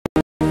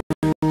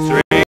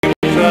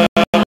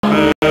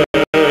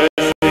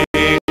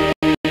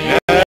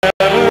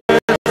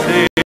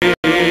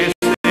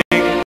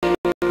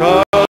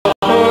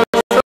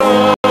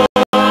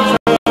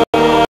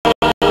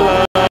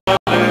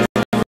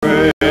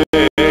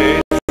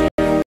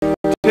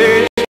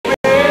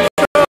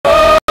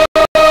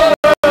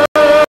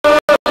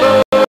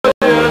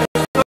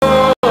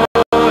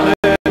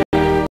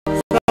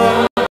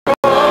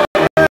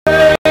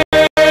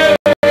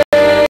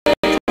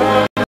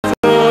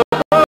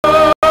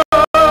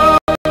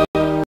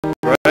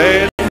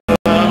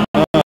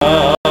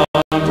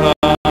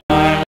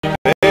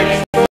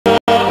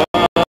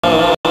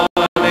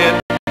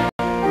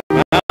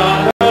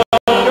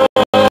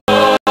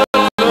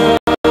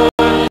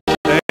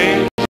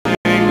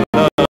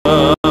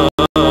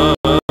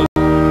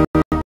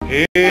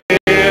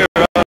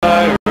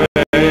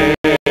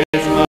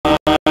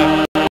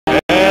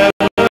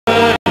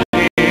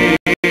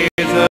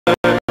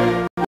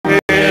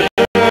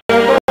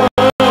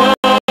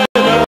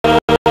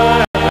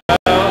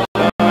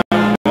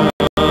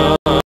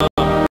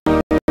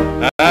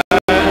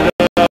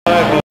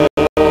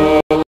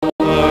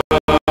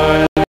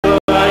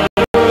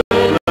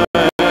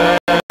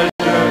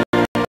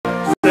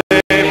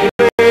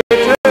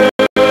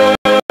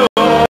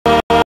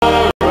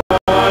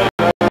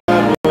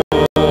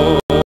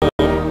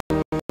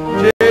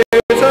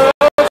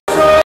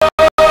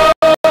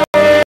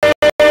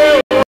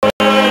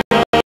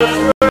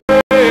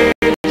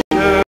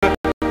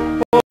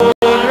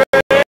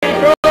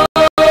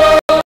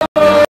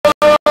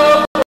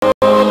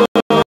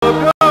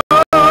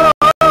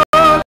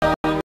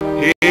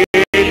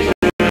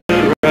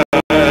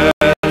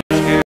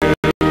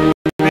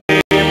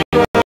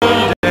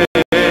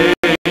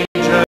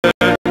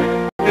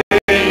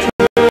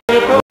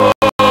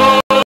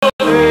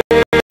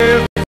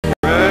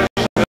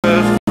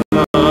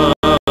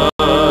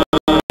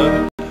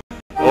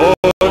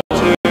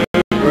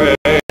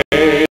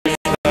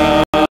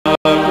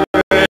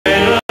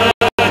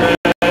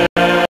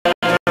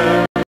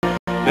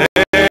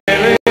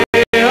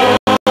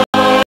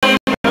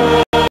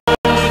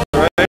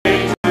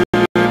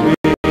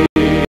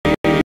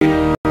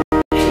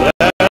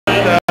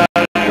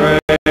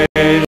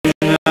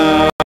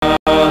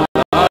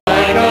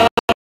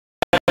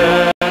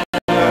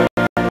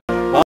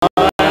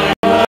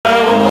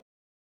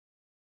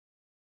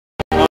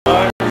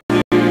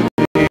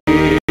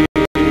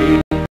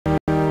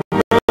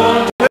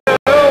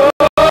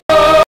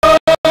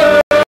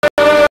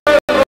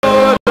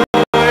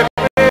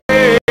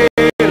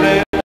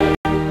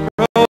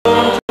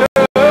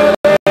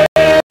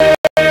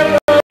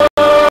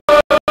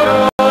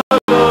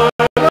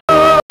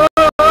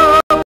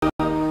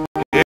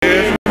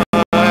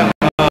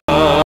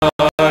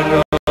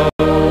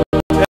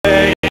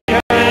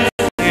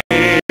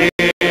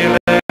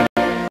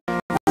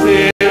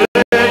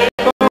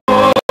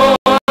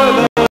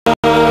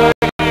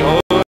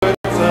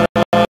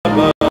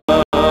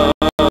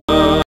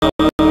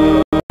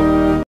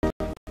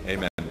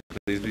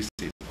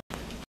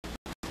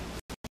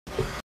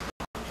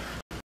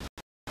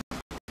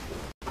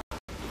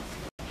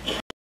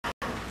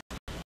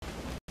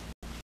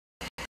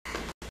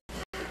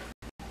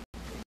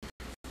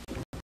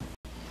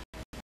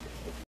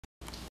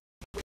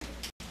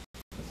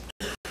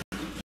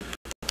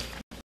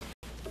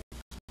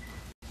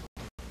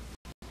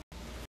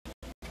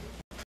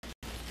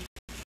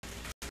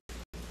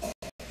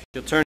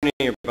You'll turn in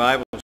your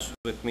Bibles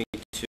with me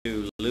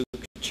to Luke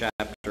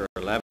chapter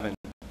 11.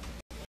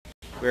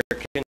 We're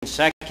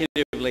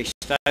consecutively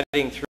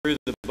studying through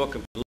the book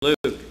of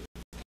Luke,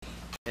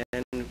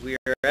 and we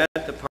are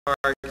at the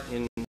part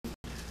in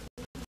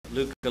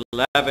Luke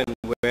 11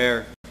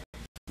 where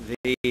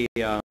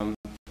the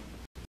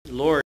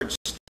Lord's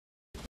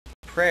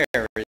Prayer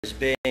is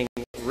being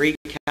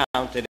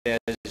recounted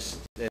as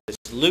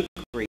Luke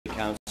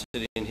recounts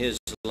it in his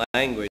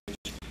language.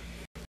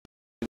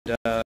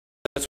 And,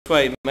 that's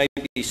why it might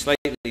be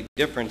slightly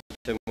different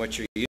than what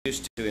you're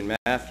used to in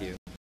Matthew.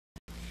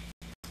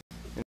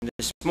 And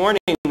this morning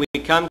we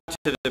come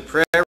to the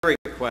prayer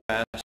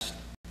request,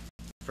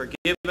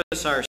 forgive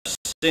us our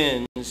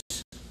sins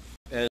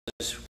as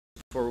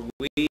for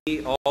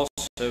we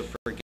also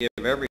forgive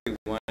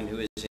everyone who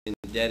is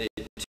indebted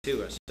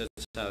to us.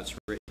 That's how it's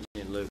written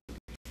in Luke.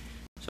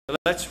 So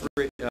let's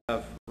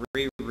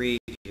reread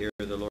here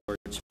the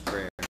Lord's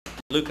Prayer.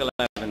 Luke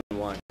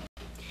 11:1.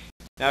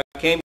 Now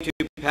it came to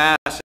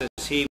pass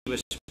as he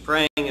was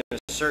praying in a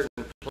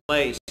certain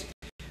place,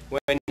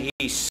 when he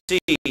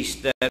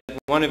ceased, that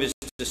one of his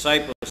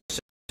disciples said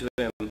to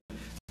him,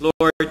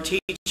 Lord,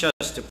 teach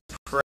us to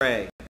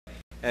pray,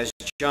 as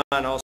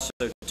John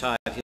also taught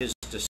his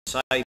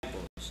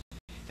disciples.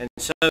 And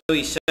so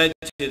he said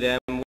to them,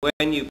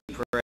 when you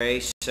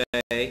pray,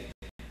 say,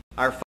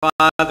 Our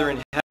Father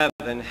in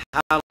heaven,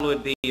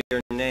 hallowed be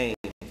your name.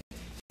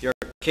 Your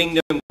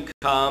kingdom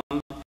come,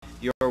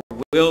 your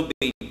will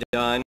be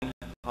done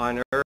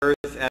on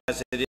earth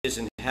as it is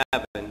in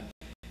heaven.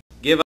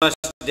 Give us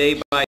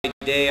day by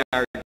day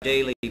our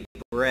daily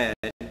bread,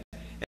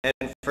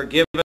 and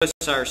forgive us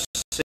our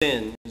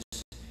sins,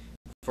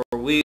 for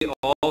we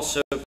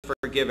also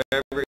forgive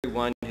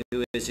everyone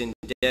who is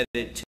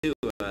indebted to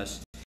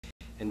us.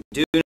 And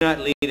do not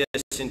lead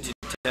us into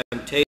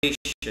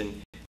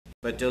temptation,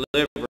 but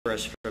deliver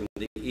us from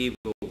the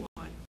evil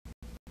one.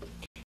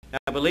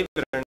 Now, believe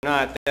it or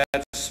not,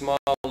 that small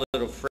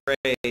little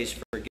phrase,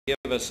 forgive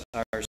us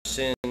our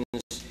sins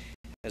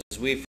as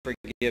we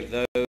forgive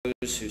those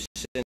who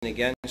sin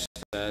against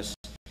us,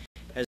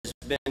 has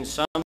been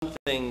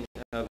something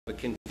of a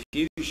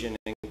confusion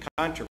and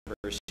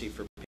controversy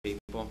for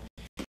people.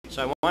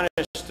 So I want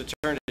us to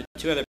turn to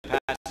two other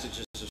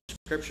passages of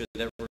Scripture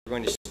that we're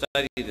going to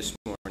study this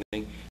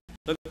morning.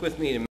 Look with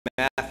me to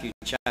Matthew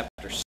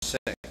chapter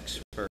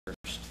 6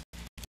 first.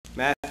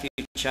 Matthew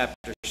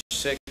chapter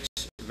 6,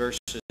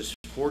 verses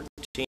 14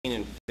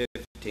 and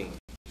 15.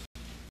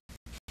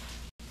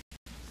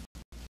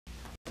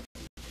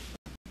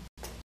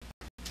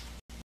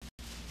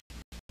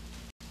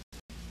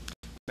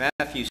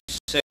 Matthew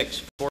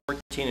 6,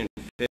 14 and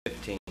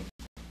 15.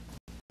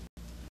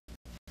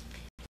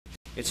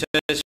 It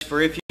says,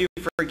 "For if you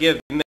forgive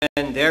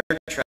men their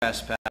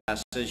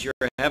trespasses, your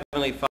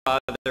heavenly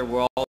Father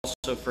will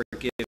also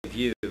forgive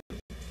you.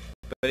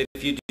 But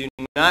if you do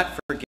not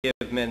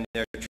forgive men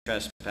their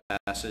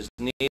trespasses,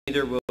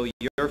 neither will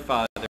your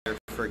Father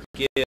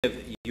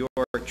forgive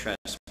your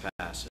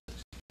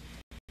trespasses."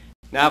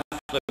 Now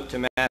flip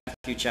to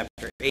Matthew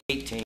chapter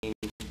 18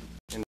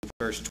 and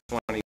verse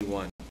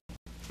 21.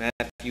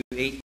 Matthew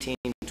 18,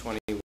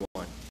 21.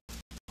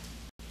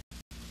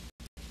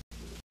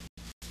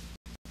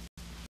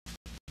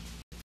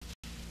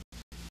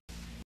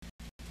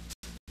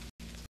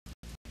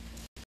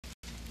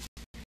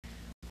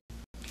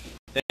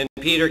 Then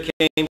Peter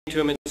came to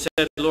him and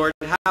said, "Lord,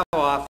 how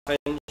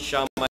often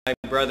shall my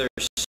brother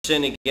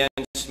sin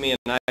against me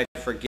and I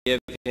forgive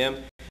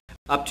him?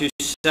 Up to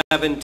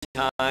 7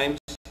 times?"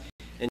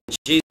 And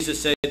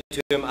Jesus said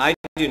to him, "I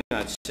do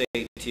not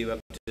say to you up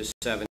to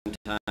 7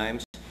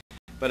 times,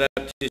 but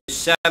up to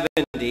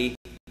 70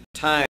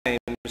 times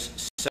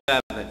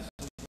 7.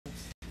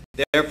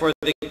 Therefore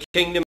the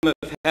kingdom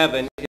of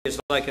heaven is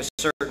like a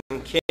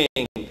certain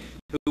king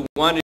who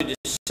wanted to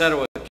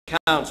settle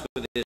accounts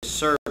with his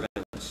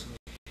servants.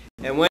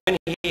 And when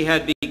he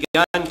had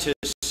begun to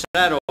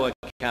settle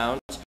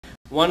accounts,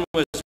 one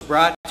was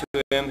brought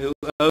to him who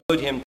owed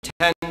him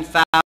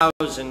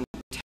 10,000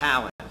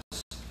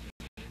 talents.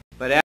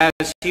 But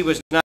as he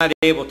was not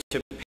able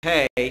to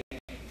pay,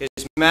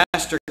 his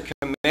master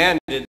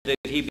commanded that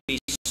he be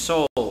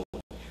sold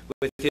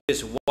with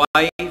his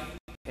wife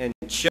and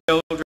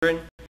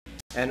children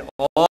and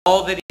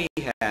all that he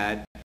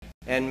had,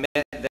 and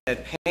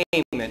that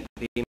payment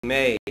be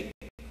made.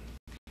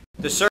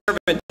 The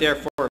servant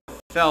therefore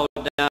fell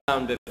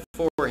down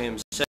before him,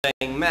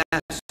 saying,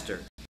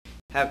 'Master,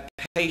 have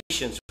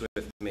patience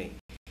with me,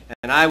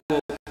 and I will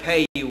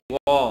pay you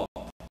all.'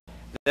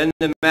 Then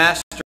the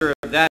master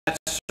of that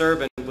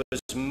servant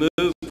was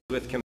moved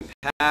with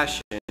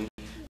compassion,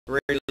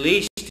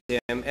 released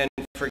him, and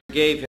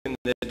forgave him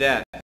the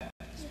debt.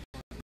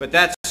 But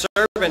that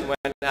servant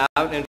went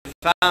out and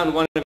found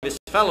one of his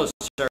fellow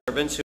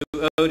servants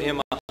who owed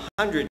him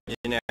 100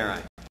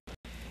 denarii.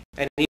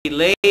 And he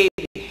laid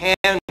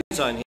hands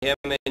on him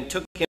and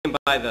took him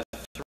by the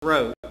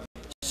throat,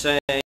 saying,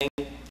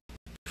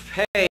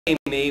 'Pay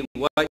me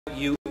what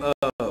you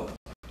owe.'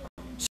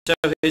 So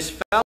his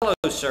fellow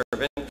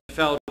servant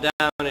fell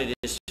down at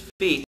his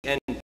feet and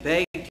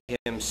begged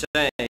him,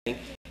 saying,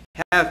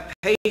 'Have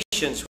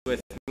patience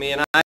with me,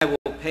 and I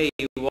will pay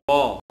you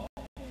all.'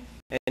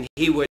 And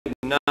he would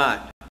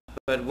not,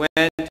 but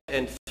went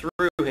and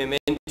threw him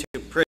into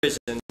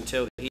prison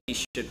until he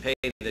should pay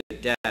the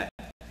debt.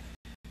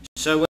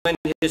 So when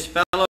his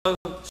fellow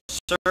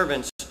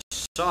servants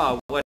saw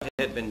what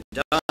had been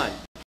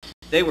done,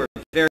 they were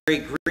very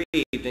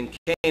grieved and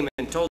came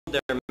and told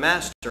their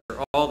master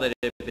all that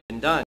had been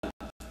done.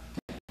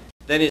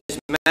 Then his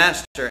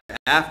master,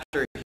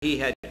 after he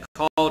had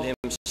called him,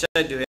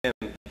 said to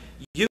him,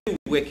 'You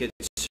wicked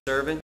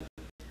servant,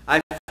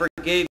 I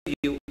forgave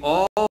you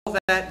all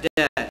that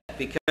debt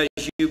because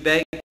you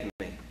begged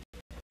me.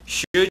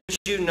 Should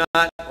you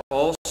not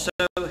also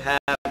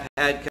have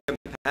had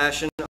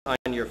compassion on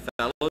your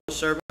fellow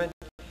servant,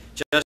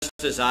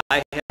 just as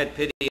I had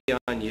pity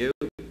on you?'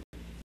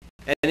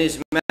 And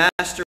his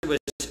master was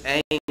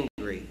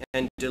angry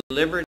and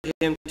delivered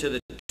him to the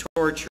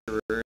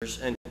torturers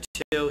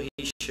until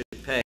he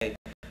should pay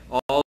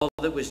all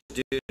that was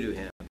due to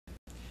him.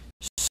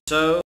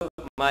 So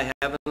my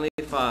heavenly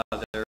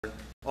Father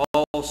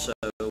also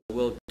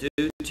will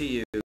do to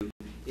you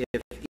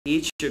if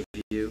each of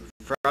you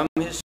from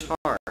his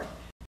heart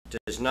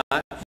does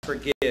not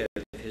forgive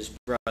his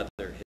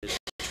brother his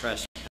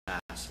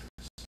trespasses."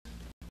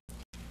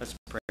 Let's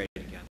pray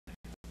together.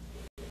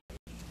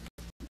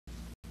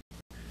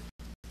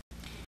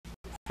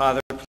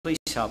 Father, please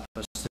help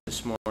us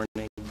this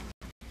morning.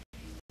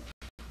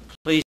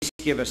 Please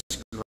give us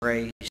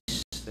grace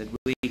that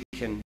we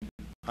can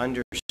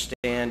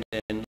understand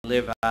and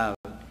live out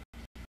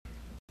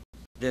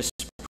this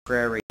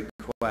prayer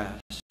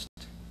request.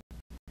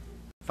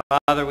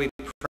 Father, we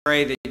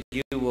pray that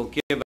you will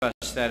give us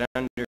that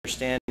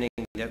understanding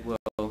that will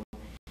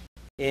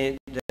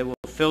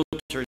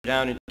filter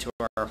down into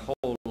our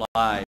whole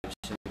lives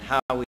and how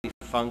we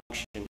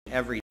function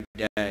every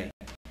day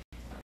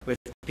with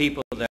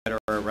people that are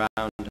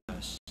around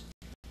us.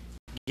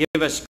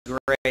 Give us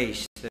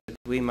grace that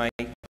we might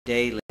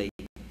daily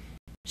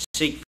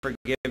seek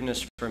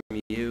forgiveness from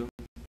you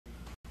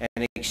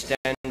and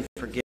extend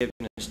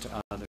forgiveness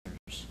to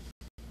others.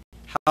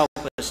 Help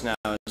us now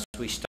as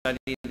we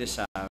study this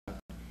out,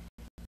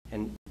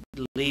 and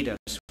lead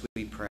us,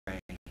 we pray,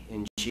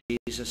 in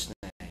Jesus'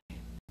 name.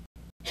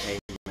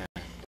 Amen.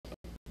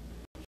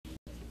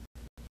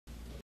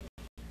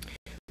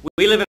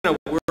 We live in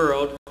a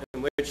world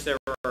in which there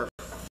are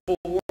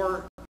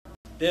 4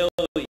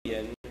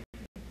 billion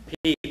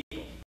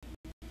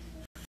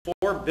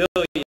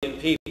billion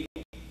people.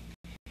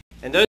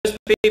 And those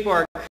people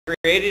are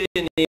created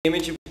in the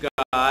image of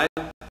God,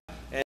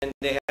 and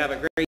they have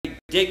a great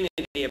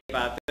dignity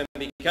about them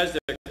because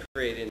they're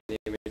created in the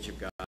image of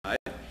God.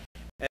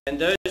 And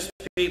those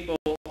people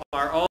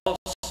are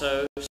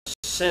also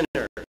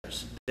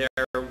sinners.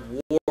 They're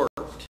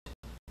warped,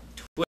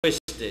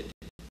 twisted,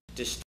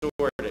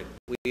 distorted.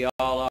 We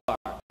all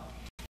are.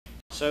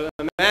 So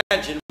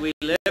imagine we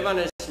live on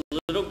this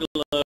little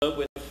globe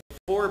with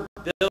 4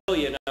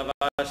 billion of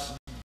us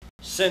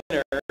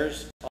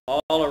sinners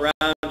all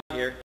around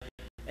here,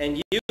 and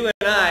you and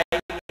I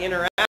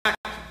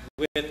interact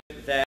with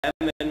them,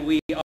 and we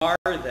are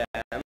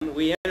them.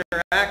 We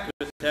interact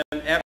with them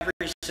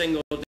every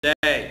single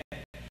day.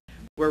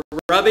 We're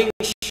rubbing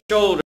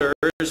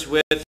shoulders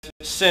with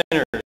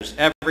sinners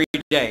every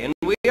day, and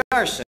we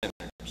are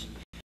sinners.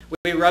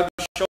 We rub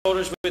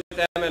shoulders with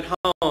them at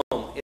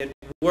home, at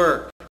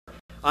work,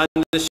 on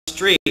the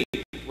street,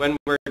 when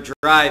we're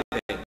driving.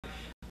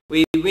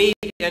 We meet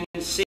and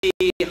see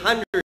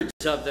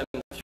hundreds of them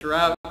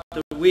throughout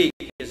the week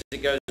as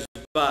it goes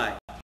by.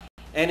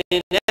 And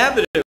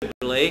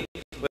inevitably,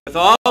 with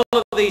all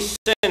of these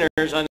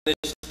sinners on this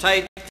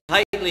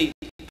tightly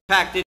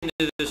packed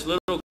into this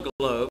little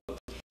globe,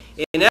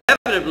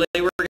 inevitably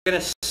we're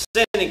going to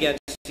sin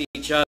against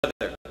each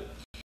other.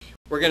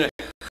 We're going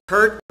to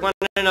hurt one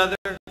another.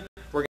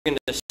 We're going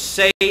to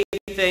say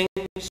things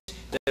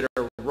that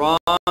are wrong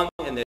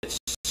and that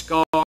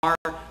scar.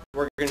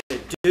 We're going to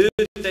do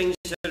things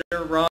that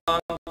are wrong.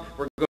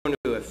 We're going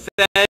to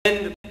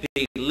offend,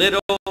 belittle,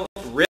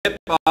 rip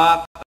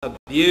off,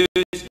 abuse,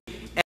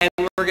 and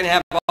we're going to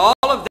have all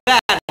of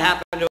that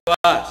happen to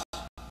us.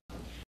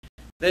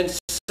 Then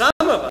some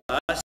of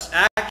us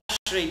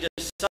actually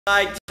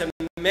decide to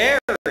marry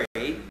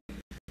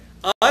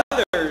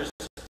other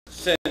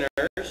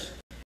sinners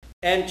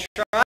and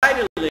try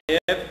to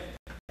live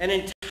an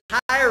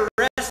entire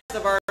rest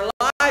of our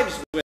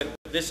lives with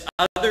this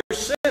other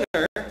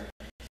sinner,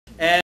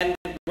 and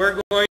we're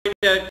going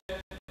to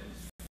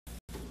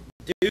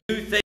do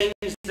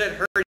things that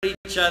hurt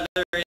each other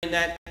in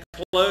that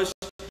close,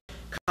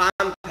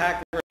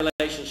 compact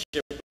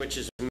relationship which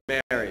is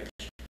marriage.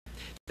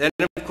 Then,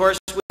 of course,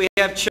 we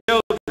have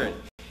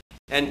children,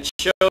 and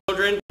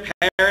children,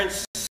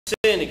 parents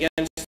sin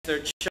against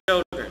their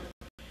children,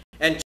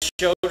 and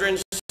children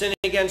sin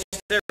against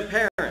their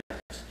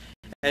parents,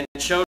 and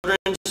children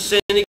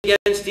sin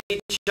against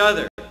each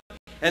other.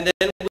 And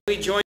then we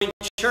join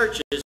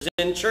churches,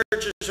 and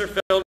churches are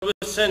filled with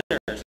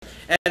sinners,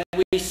 and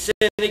we sin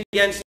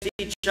against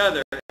each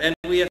other, and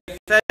we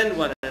offend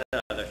one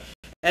another.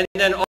 And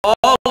then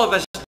all of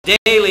us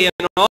daily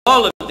in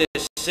all of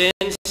this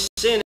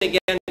sin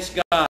against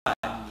God.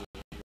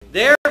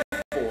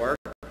 Therefore,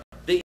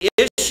 the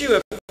issue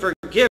of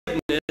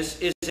forgiveness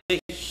is a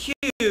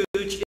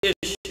huge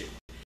issue,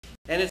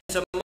 and it's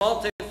a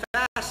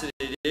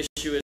multifaceted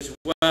issue as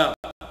well.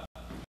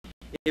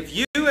 If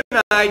you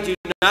and I do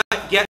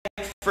not get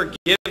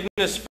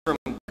forgiveness from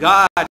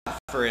God,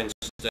 for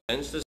instance,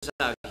 this is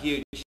how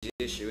huge the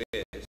issue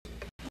is.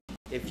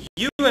 If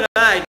you and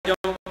I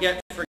don't get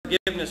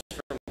forgiveness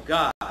from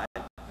God,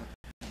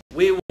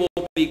 we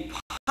will be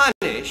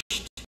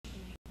punished,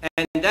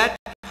 and that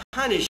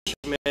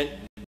punishment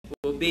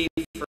will be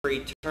for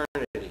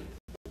eternity.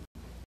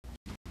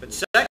 But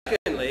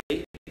secondly,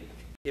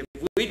 if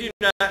we do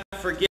not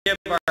forgive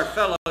our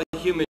fellow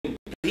human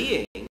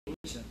beings,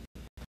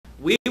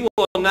 we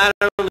will not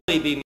only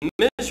be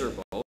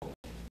miserable,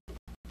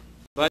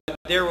 but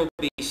there will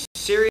be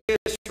serious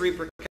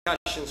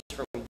repercussions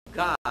from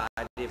God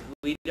if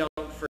we don't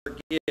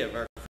forgive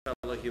our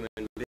fellow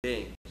human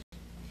beings.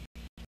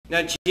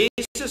 Now,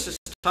 Jesus has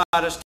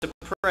taught us to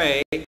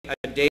pray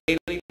a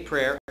daily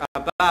prayer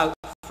about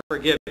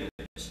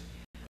forgiveness.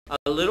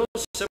 A little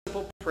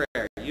simple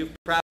prayer. You've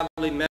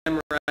probably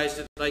memorized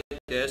it like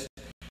this.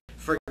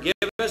 Forgive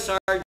us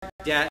our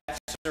debts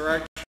or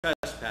our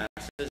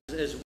trespasses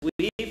as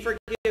we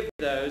forgive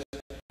those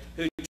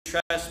who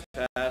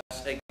trespass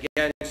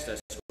against us,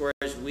 or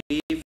as we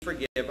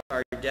forgive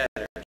our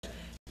debtors.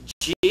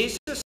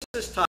 Jesus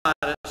has taught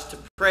us to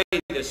pray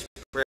this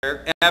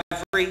prayer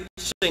every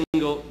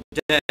single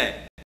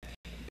day.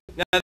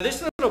 Now,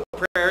 this little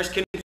prayer has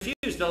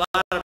confused a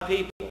lot of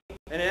people,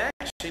 and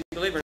actually,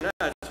 believe it or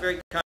not, it's very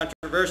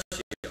controversial.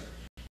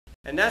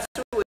 And that's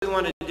what we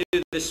want to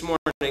do this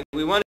morning.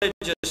 We want to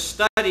just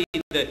study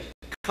the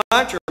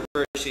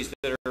controversies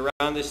that are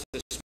around this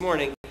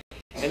morning,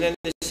 and then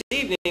this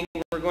evening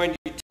we're going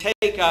to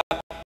take up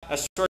a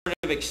sort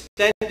of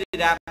extended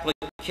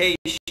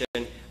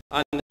application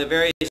on the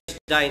various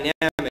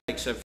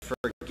dynamics of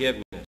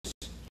forgiveness.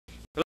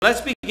 But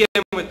let's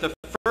begin with the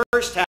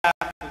first half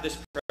of this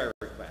prayer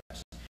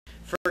request.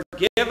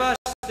 Forgive us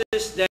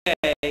this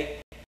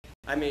day.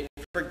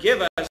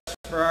 Forgive us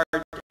for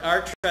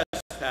our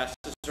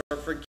trespasses, or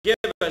forgive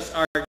us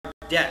our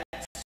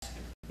debts.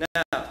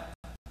 Now,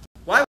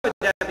 why would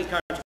that be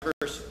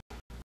controversial?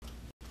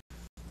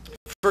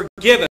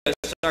 Forgive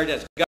us our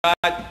debts.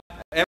 God,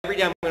 every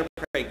day I'm going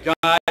to pray,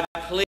 God,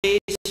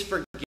 please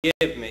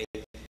forgive me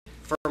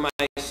for my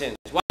sins.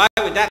 Why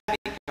would that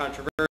be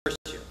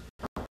controversial?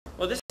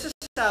 Well, this is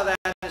how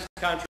that is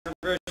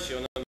controversial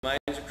in the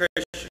minds of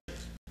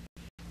Christians.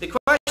 The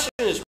question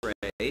is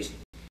raised,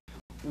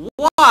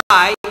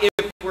 why,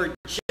 if we're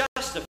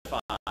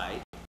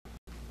justified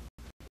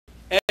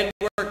and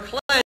we're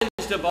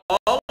cleansed of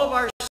all of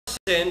our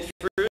sin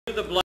through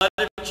the blood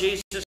of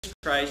Jesus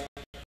Christ,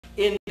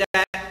 in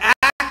that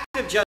act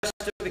of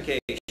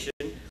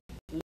justification,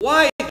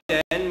 why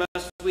then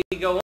must we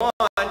go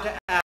on to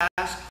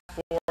ask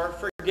for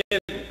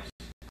forgiveness?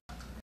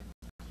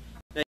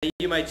 Now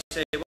you might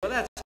say, well,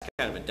 that's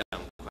kind of a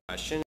dumb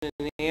question, and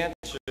the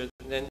answer,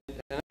 then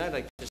I'd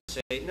like to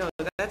say, no,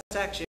 that's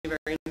actually a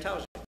very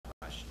intelligent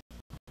question.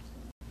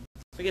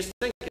 Because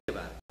think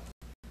about it.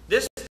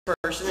 This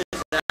person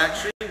is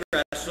actually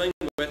wrestling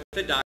with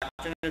the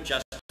doctrine of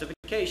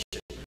justification.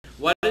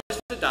 What is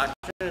the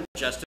doctrine of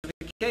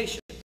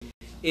justification?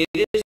 It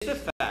is the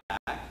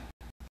fact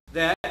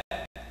that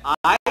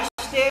I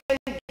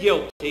stand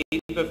guilty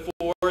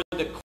before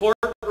the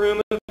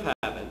courtroom of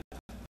heaven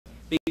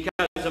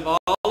because of all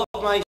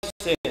of my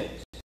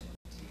sins.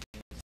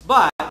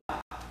 But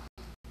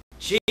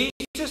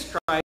Jesus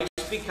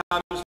Christ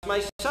becomes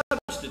my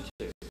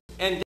substitute.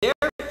 And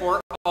therefore,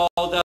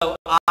 although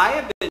I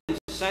have been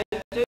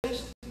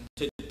sentenced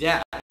to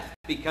death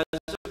because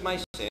of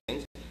my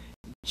sins,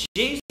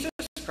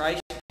 Jesus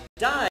Christ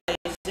dies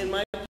in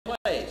my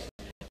place.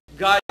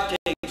 God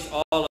takes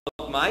all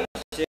of my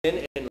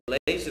sin and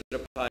lays it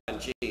upon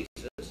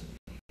Jesus.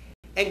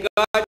 And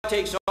God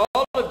takes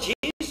all of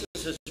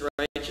Jesus'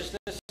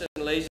 righteousness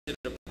and lays it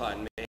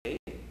upon me.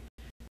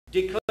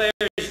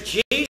 Declares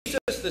Jesus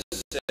the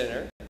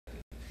sinner.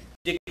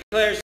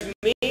 Declares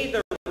me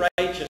the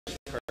righteous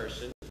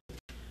person.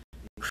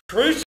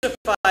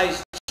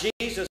 Crucifies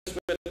Jesus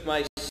with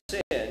my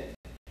sin.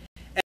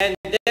 And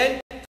then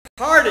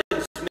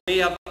pardons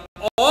me of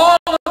all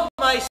of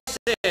my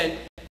sin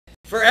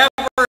forever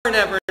and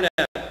ever and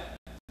ever.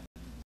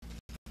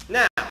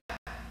 Now,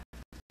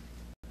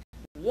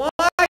 why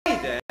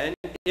then,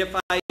 if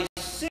I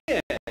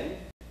sin,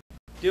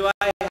 do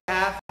I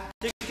have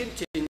to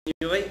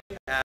continually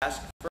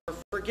ask for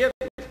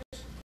forgiveness?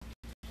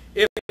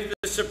 If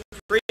the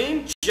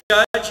supreme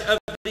judge of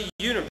the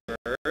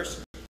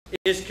universe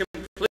is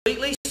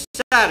completely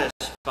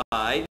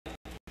satisfied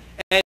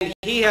and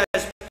he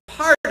has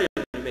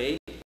pardoned me,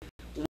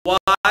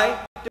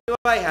 why do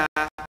I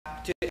have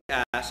to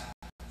ask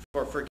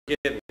for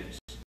forgiveness?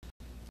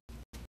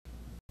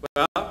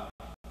 Well,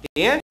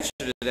 the answer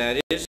to that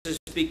is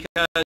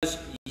because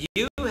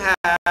you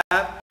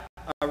have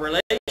a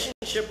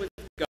relationship with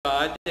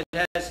God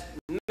that has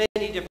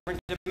many different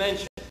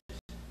dimensions.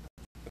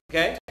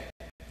 Okay?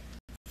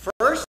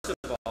 First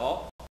of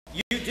all,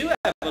 you do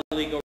have a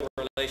legal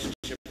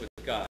relationship with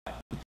God.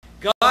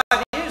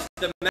 God is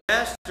the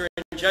master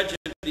and judge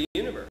of the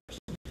universe.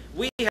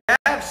 We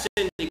have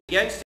sinned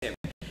against him.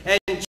 And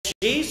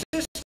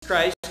Jesus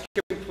Christ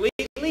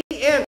completely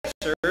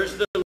answers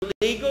the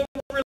legal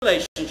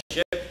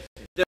relationship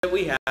that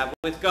we have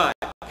with God.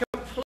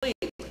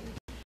 Completely.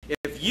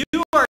 If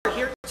you are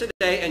here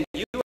today and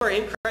you are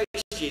in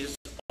Christ Jesus,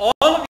 all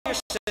of your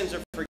sins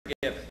are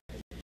forgiven.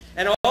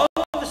 And all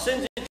of the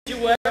sins that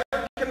you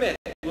ever committed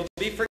will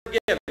be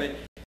forgiven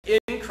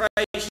in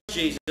Christ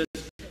Jesus,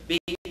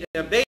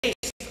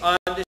 based on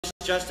this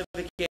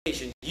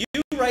justification. You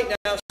right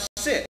now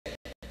sit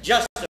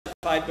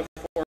justified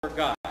before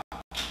God.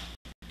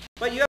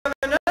 But you have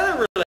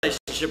another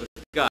relationship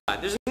with God.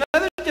 There's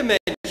another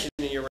dimension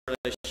in your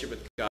relationship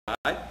with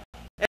God,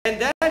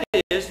 and that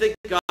is that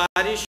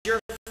God is your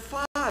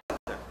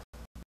Father.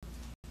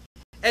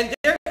 And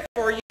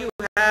therefore you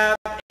have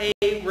a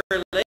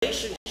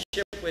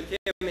relationship with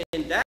him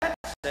in that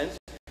sense,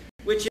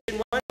 which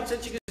in one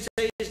sense you could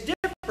say is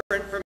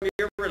different from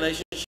your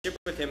relationship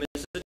with him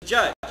as a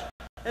judge.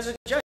 As a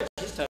judge,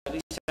 he's totally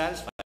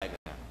satisfied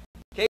now.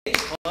 Case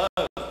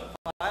closed.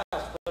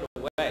 Files put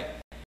away.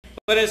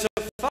 But as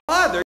a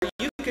father,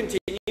 you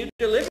continue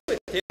to live with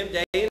him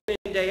day in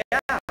and day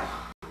out.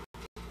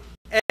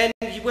 And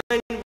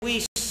when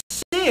we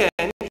sin,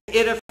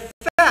 it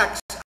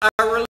affects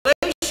our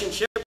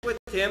relationship with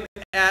him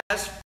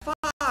as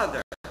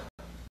Father.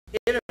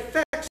 It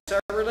affects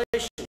our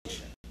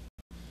relationship.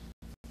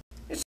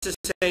 It's the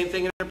same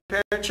thing in a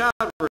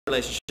parent-child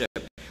relationship.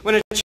 When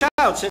a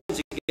child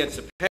sins against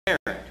a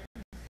parent,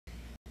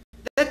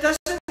 that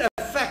doesn't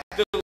affect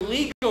the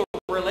legal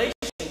relationship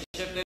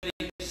that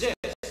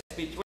exists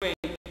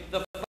between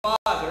the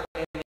father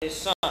and his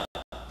son.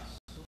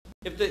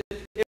 If the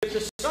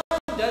son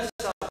does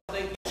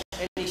something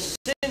and he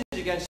sins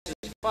against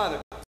his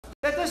father,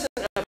 that doesn't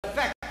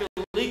affect the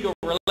legal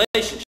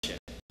relationship.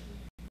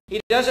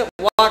 He doesn't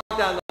walk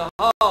down the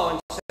hall and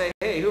say,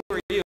 "Hey, who are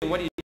you and what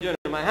are you doing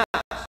in my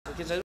house?"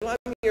 He says, "Well,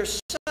 I'm your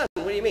son.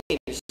 What do you mean?"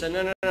 He said,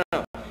 "No.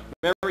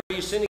 Remember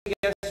you sinned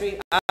against me?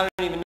 I don't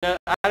even know.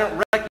 I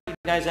don't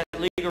recognize that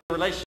legal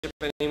relationship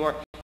anymore.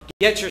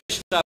 Get your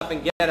stuff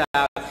and get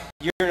out.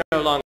 You're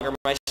no longer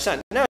my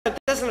son." No, it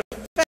doesn't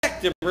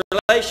affect the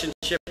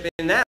relationship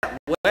in that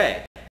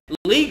way,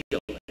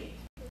 legally.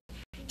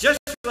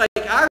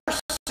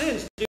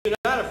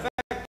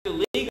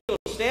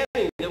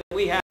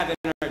 have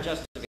in our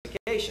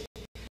justification.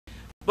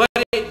 But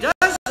it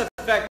does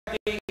affect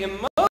the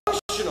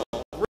emotional,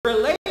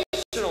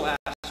 relational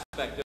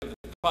aspect of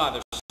the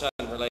father-son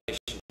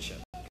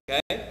relationship.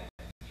 Okay?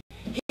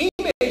 He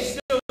may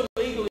still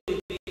legally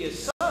be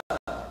his son,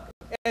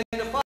 and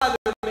the father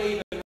may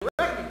even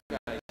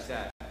recognize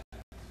that.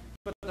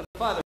 But the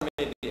father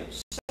may be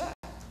upset,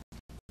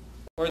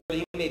 or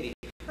he may be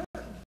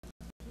hurt,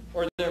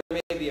 or there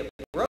may be a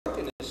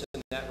brokenness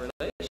in that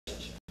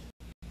relationship.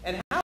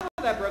 And how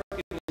will that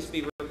brokenness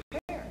be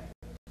repaired?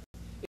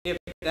 If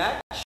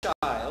that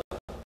child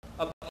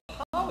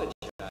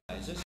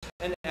apologizes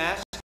and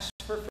asks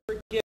for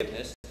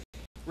forgiveness,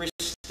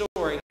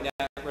 restoring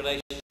that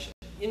relationship.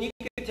 And you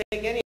can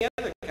take any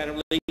other kind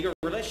of legal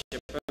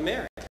relationship from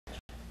marriage.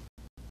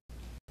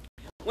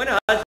 When a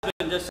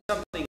husband does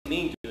something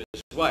mean to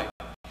his wife,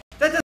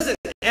 that doesn't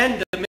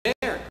end the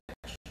marriage.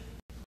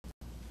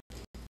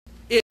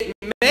 It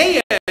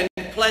may end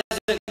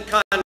pleasant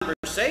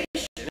conversation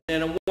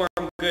and a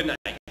warm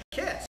goodnight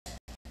kiss,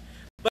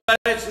 but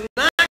it's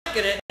not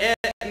going to end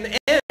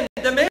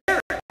the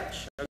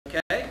marriage,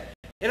 okay?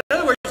 In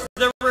other words,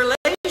 the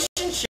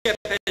relationship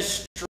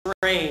is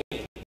strained.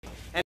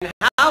 And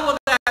how will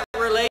that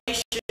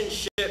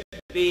relationship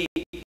be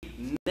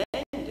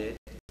mended?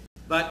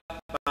 But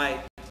by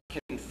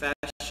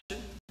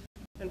confession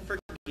and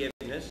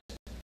forgiveness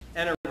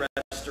and a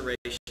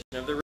restoration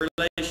of the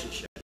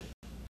relationship.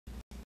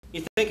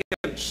 You think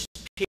of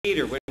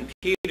Peter when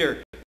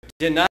Peter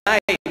denied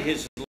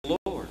his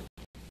Lord.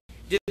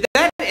 Did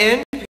that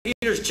end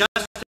Peter's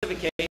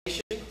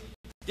justification?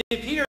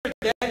 Did Peter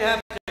then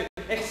have to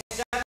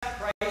accept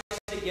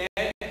Christ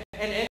again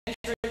and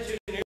enter into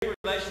a new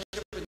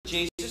relationship with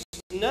Jesus?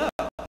 No.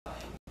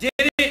 Did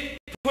it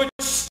put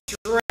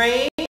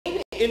strain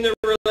in the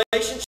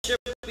relationship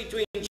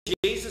between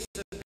Jesus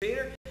and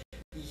Peter?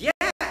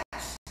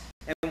 Yes.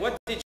 And what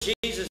did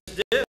Jesus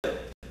do?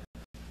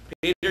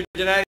 Peter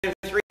denied him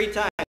 3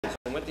 times.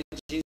 And what did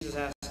Jesus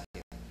ask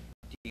him?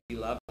 Do you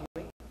love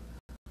me?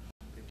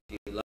 Do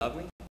you love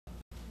me?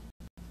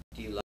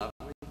 Do you love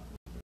me?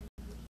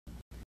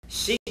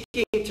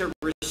 Seeking to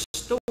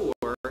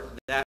restore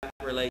that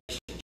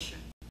relationship.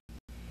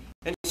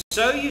 And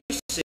so you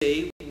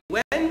see,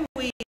 when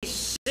we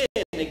sin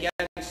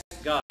against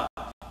God,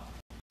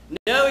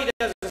 no, he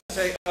doesn't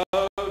say,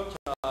 oh,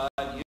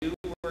 Todd, you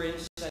were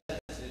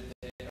insensitive.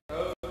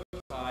 Oh,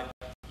 Todd,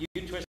 you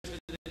twisted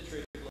the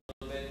truth a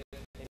little bit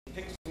and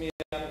picks me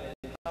up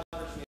and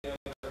hovers me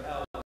over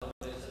hell a little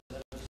bit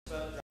and I'm so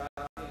dry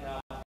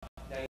out.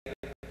 Now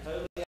you're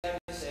totally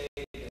unsaved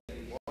and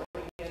you're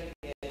born again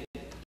and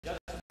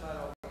justified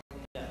all.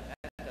 No,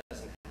 that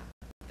doesn't happen.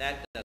 That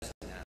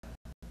doesn't happen.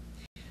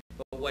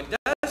 But what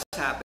does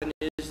happen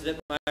is that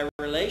my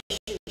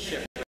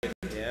relationship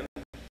with him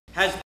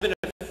has been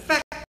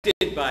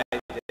affected by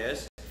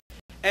this,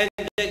 and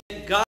that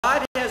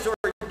God has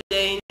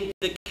ordained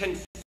the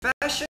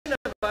confession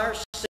of our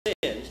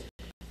sins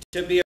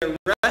to be a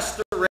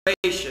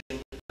restoration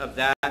of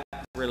that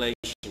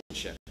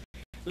relationship.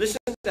 Listen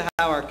to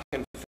how our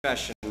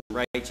confession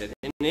writes it.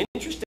 And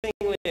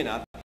interestingly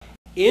enough,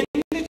 in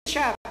the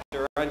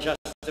chapter on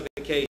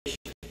justification,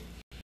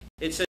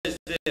 it says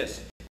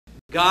this: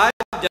 God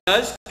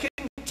does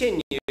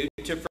continue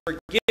to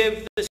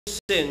forgive the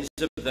sins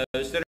of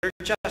those that are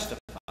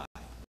justified.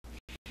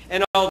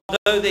 And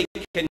although they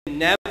can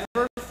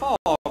never fall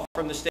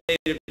from the state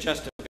of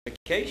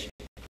justification,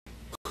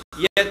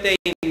 yet they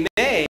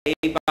may,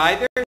 by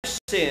their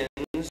sins,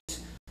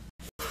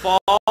 fall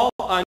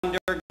under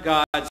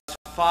God's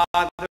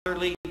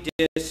fatherly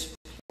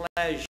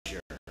displeasure.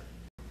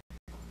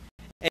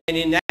 And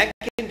in that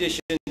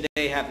condition,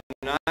 they have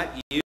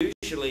not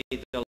usually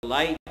the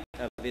light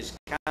of his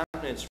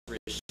countenance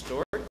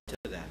restored to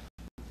them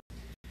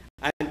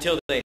until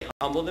they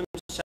humble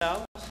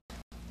themselves,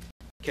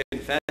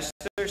 confess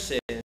their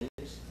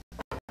sins,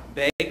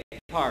 beg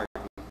pardon,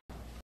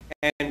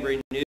 and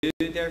renew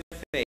their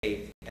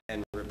faith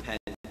and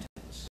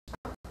repentance.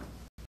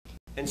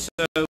 And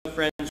so,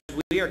 friends,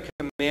 we are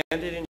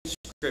commanded in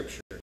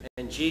Scripture,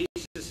 and Jesus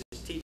is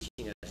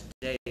teaching us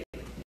daily,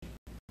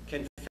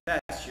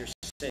 confess your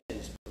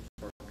sins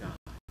before God.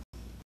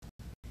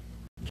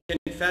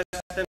 Confess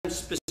them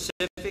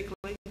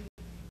specifically.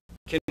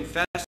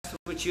 Confess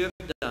what you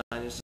have done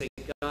and say,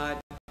 God,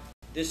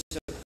 this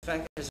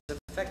has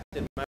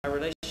affected my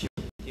relationship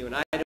with you, and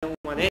I don't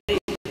want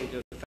anything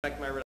to affect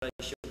my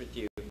relationship with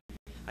you.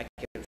 I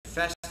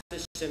confess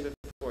this sin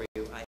before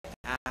you. I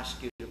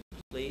ask you to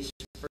please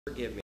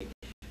forgive me.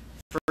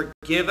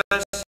 Forgive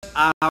us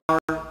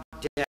our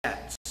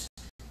debts.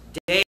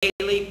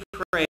 Daily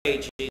pray,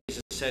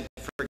 Jesus said,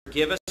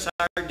 forgive us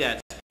our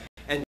debts.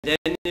 And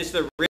then is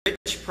the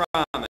rich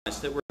promise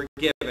that we're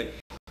given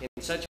in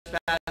such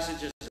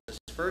passages as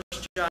 1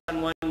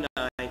 John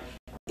 1:9.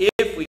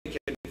 If we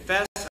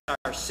confess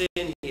our sin,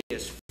 he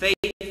is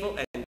faithful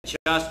and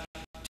just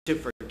to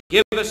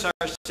forgive us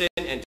our sin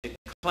and to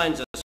cleanse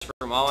us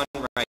from all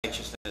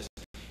unrighteousness.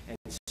 And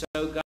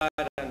so, God,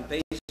 on the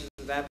basis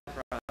of that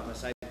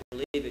promise, I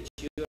believe that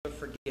you have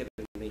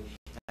forgiven me,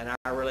 and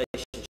our our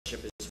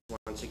relationship is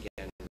once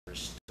again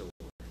restored.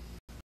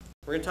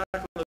 We're going to talk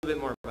a little bit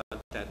more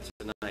about that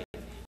tonight.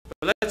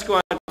 But let's go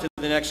on to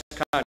the next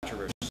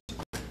controversy.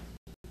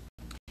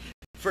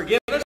 Forgive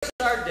us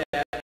our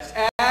debts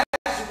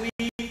as we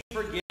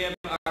forgive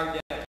our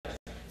debtors.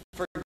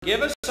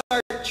 Forgive us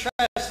our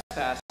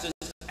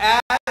trespasses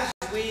as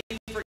we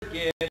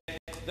forgive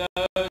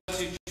those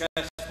who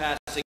trespass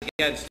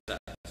against us.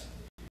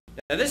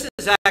 Now, this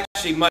is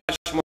actually much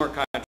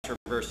more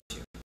controversial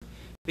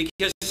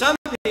because some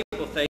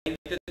people think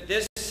that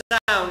this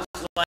sounds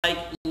like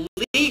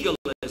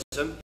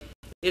legalism.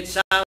 It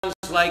sounds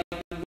like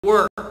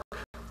work.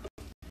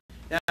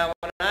 Now,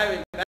 when I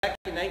went back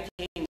in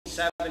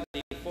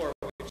 1974,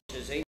 which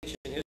is ancient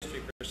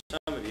history for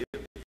some of you,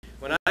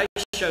 when I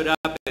showed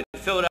up at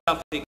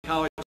Philadelphia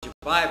College of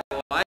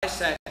Bible, I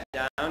sat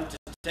down to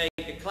take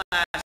a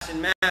class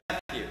in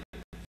Matthew.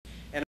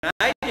 And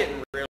I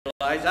didn't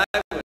realize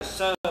I was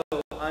so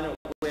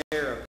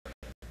unaware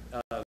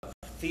of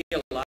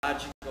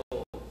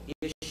theological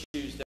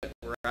issues that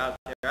were out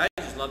there. I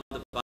just loved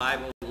the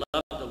Bible,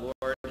 loved the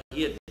Lord.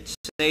 He had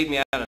saved me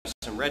out of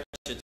some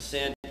wretched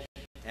sin,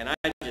 and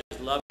I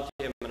just loved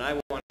him, and I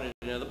wanted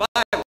to know the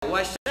Bible. Well,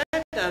 I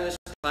sat down in this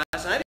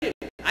class, and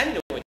I didn't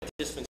know what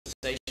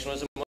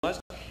dispensationalism was,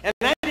 and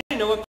I didn't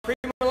know what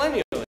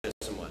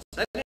premillennialism was.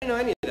 I didn't know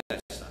any of that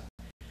stuff.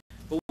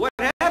 But what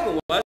happened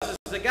was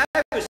the guy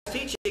was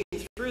teaching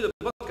through the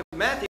book of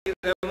Matthew,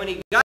 and when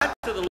he got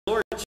to the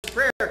Lord's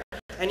Prayer,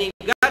 and he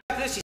got to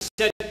this, he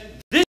said,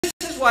 this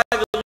is why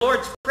the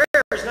Lord's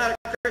Prayer is not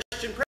a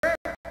Christian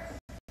prayer.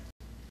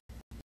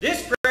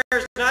 This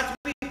prayer is not to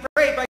be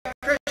prayed by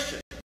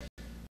Christians.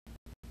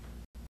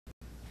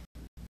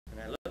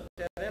 And I looked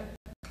at him,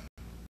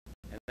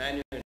 and I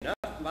knew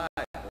enough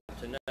Bible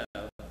to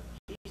know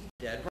he's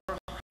dead wrong.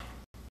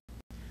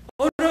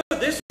 Oh no,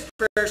 this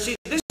prayer, see,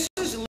 this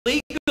is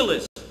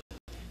legalism.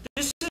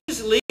 This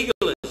is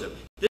legalism.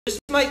 This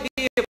might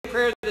be a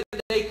prayer that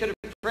they could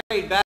have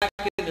prayed back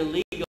in the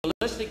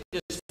legalistic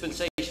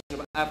dispensation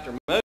after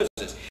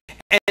Moses.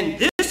 And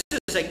this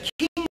is a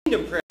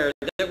kingdom prayer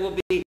that will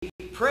be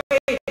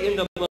prayed in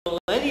the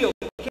millennial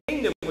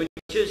kingdom which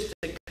is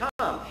to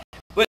come.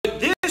 But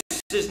this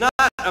is not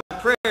a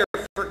prayer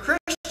for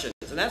Christians.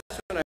 And that's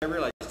when I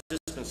realized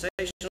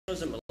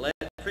dispensationalism,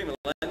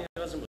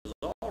 premillennialism was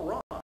all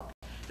wrong.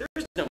 There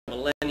is no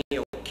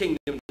millennial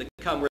kingdom to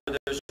come where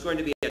there's going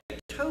to be a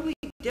totally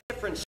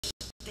different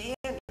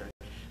standard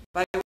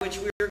by which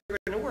we're going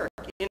to work.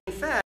 In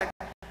fact,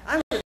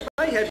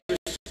 my head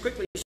was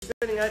quickly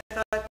spinning. I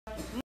thought,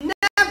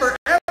 never,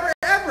 ever,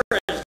 ever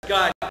has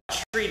God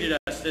treated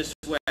us this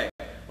way.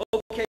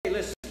 Okay,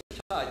 listen,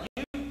 Todd,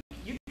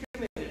 you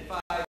committed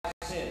 5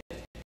 sins,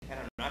 and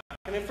I'm not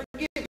going to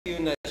forgive you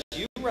unless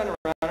you run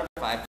around and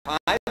find 5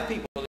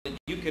 people that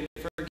you can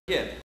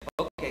forgive.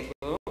 Okay,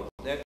 boom,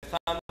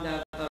 thumb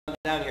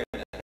down here.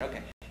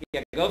 Okay,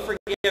 yeah, go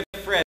forgive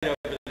Fred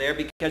over there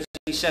because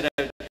he said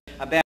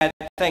a bad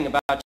thing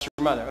about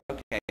your mother.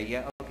 Okay,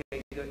 yeah,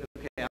 okay, good,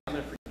 okay, I'm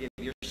going to forgive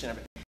your sin.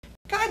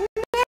 God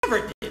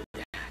never did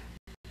that.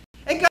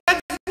 And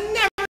God's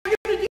never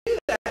going to do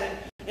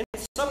that in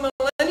some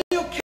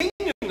millennial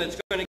kingdom that's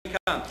going to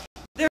come.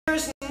 There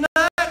is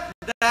not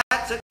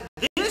that.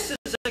 This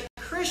is a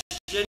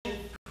Christian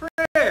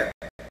prayer.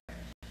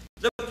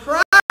 The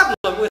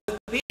problem with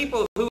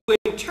people who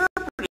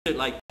interpret it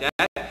like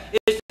that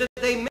is that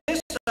they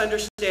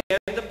misunderstand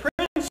the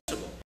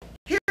principle.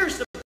 Here's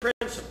the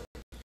principle.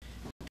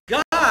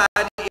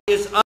 God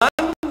is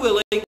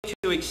unwilling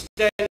to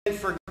extend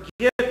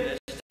forgiveness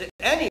to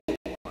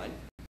anyone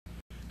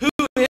who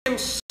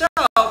himself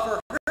or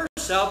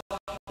herself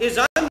is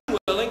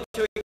unwilling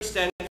to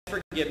extend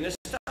forgiveness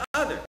to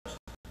others.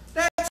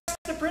 That's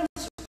the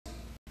principle.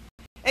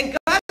 And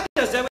God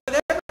does that with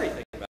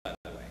everything, by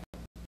the way.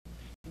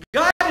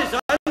 God is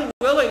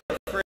unwilling,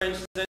 for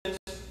instance,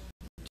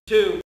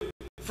 to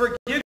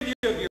forgive you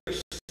of your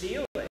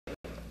stealing.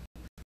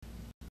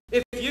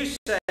 If you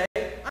say,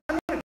 I'm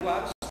going to go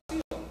out and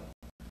steal.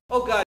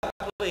 Oh God,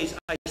 please,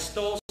 I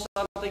stole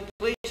something.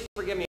 Please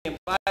forgive me. And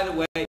by the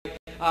way,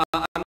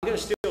 I'm going to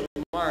steal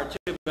tomorrow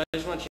too, but I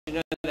just want you to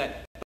know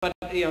that. But,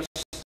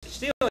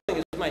 stealing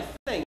is my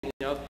thing,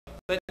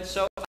 But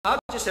so I'll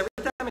just, every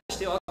time I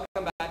steal, I'll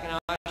come back and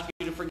I'll ask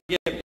you to forgive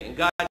me. And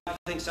God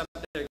thinks up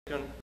there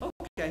going,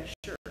 okay,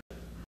 sure.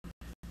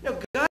 No,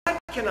 God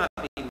cannot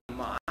be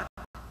mocked.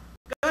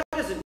 God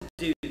doesn't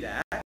do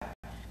that.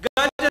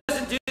 God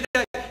doesn't do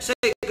that. Say,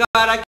 God,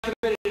 I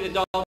committed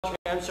adultery.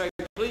 I'm sorry.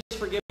 Please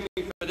forgive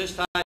me for this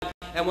time.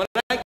 And when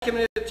I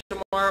commit it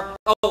tomorrow,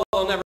 oh,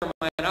 well, never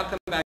mind. I'll come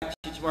back to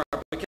you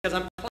tomorrow because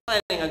I'm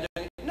planning on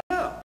doing it.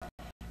 No.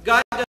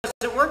 God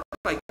doesn't work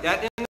like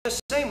that. In the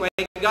same way,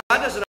 God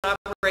doesn't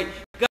operate.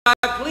 God,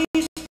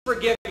 please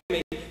forgive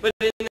me. But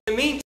in the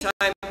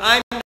meantime,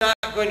 I'm not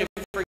going to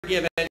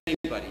forgive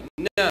anybody.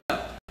 No.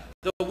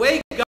 The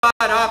way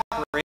God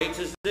operates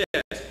is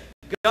this.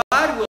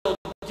 God will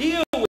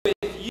deal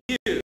with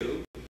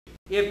you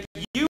if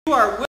you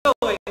are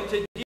willing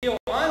to deal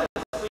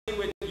honestly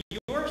with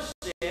your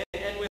sin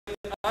and with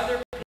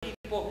other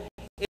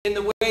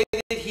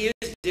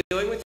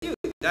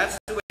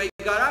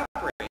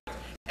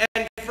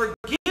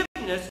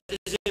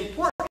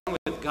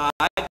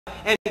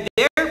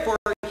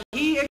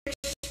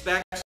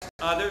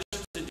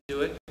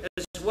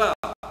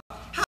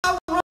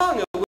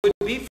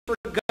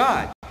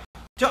God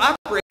to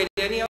operate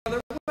any other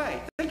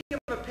way. Think of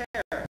a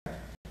parent.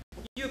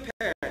 You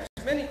parents,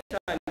 many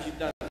times you've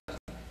done this.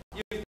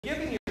 You've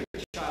given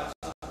your child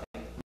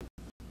something.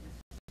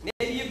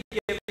 Maybe you've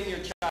given your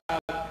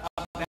child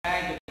a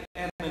bag of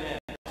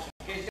M&Ms.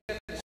 Okay, he's got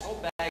this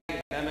whole bag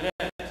of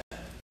M&Ms.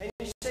 And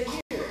you say,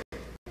 here,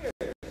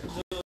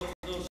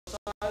 little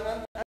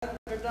son,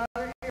 or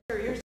daughter,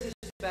 here's this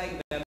bag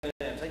of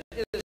M&Ms. I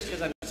did this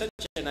because I'm such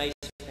a nice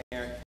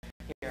parent.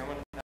 Here,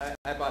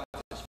 I bought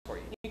this for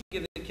you. You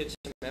give the kids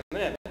some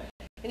M&Ms.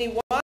 And he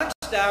walks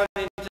down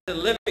into the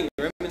living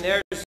room, and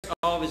there's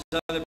all of his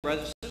other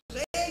brothers.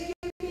 Says, hey,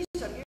 give me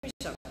some, give me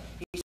some.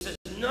 He says,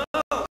 no,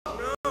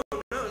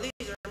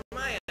 these are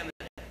my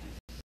M&Ms.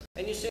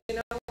 And you say,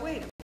 no,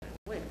 wait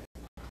a minute.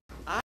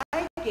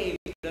 I gave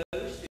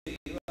those to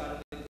you out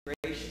of the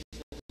graciousness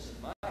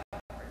of my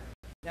heart.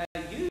 Now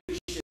you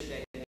should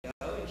then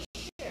go and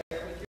share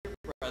with your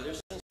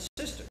brothers and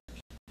sisters.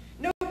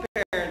 No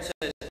parent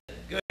says,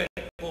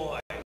 good boy,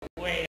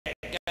 way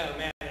to go,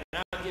 man, and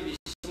I'll give you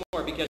some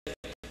more, because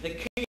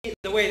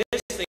the way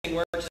this thing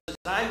works is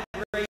I'm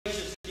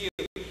gracious to you,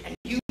 and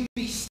you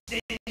be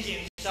stingy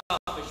and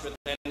selfish with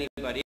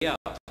anybody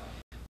else.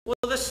 Well,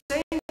 the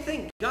same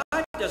thing,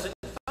 God doesn't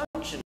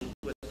function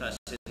with us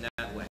in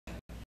that way.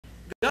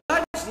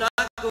 God's not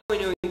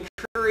going to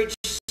encourage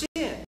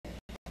sin.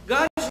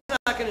 God's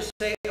not going to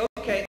say,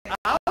 okay,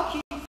 I'll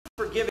keep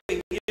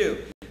forgiving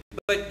you,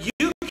 but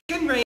you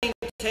can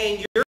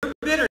maintain your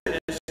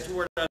bitterness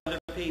toward other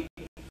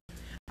people.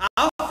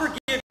 I'll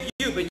forgive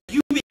you, but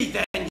you be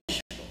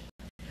vengeful.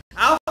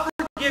 I'll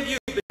forgive you,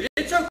 but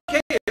it's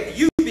okay if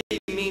you be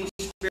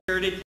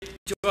mean-spirited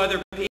to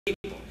other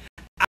people.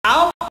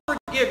 I'll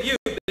forgive you,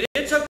 but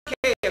it's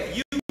okay if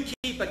you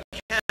keep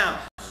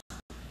accounts.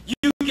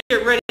 You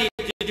get ready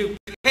to do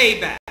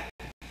payback.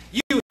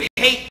 You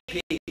hate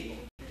people.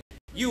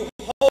 You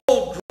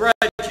hold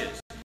grudges.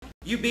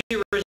 You be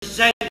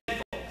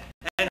resentful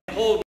and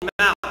hold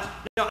mouth.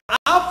 No,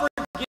 I'll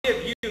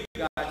forgive you,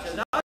 God says.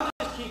 I'll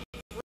just keep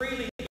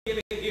freely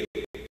giving you.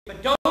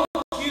 But don't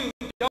feel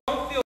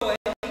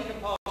any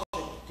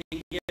compulsion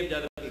to give to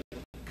other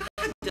people.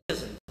 God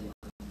doesn't work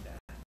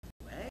that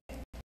way.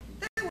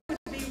 That would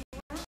be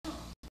wrong.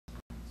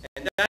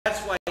 And that's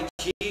why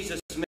Jesus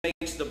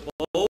makes the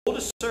bold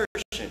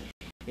assertion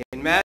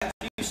in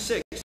Matthew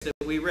 6 that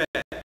we read.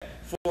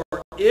 For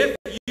if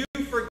you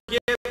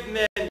forgive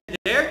men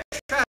their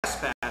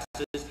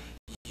trespasses,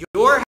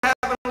 your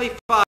heavenly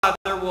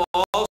Father will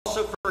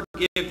also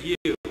forgive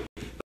you.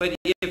 But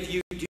if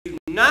you do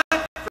not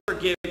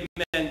forgive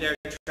men their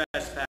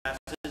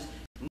trespasses,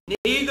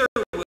 neither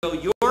will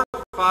your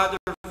Father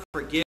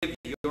forgive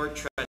your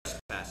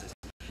trespasses.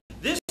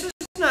 This is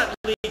not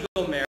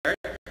legal merit.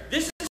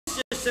 This is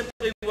just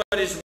simply what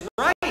is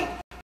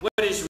right, what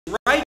is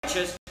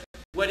righteous,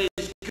 what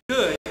is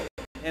good,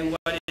 and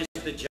what is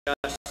the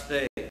just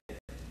thing.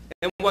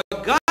 And what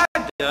God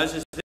does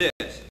is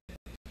this.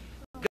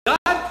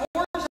 God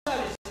pours out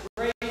his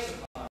grace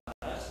upon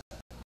us,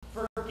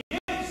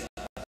 forgives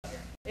us,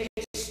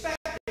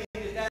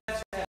 expecting that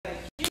that's to have a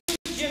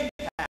huge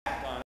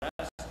impact on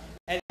us,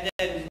 and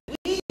then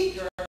we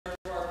turn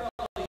to our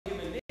fellow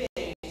human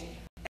beings,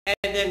 and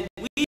then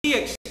we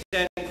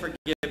extend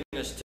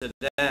forgiveness to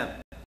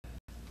them.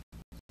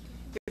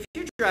 If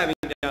you're driving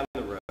down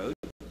the road,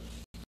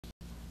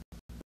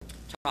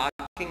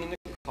 talking in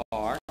the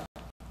car,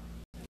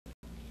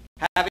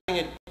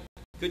 having a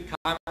good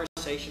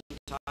conversation,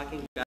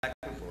 talking back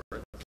and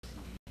forth,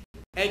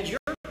 and your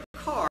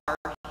car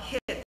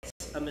hits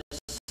a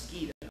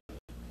mosquito,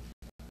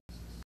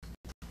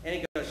 and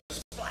it goes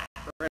splat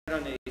right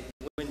on the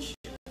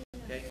windshield,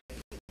 okay?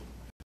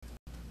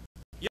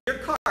 Your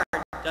car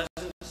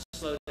doesn't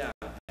slow down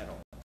at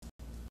all,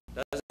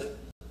 does it?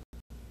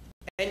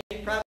 And you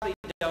probably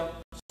don't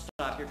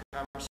stop your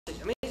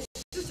conversation. I mean, it's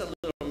just a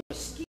little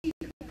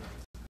mosquito.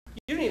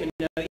 You don't even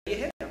know you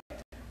hit him.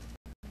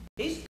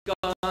 He's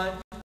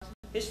gone.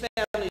 His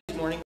family's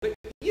mourning, but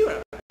you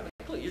don't have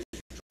a clue. You're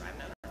just driving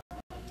down the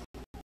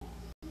road.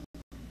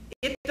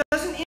 It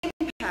doesn't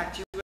impact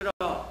you at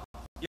all.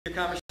 Your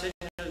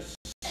conversation doesn't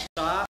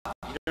stop.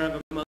 You don't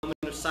have a moment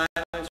of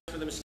silence for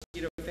the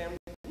mosquito family.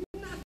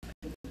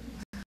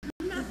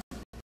 Nothing.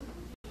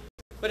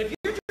 But if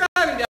you're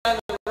driving down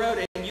the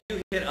road and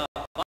you hit a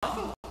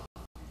buffalo,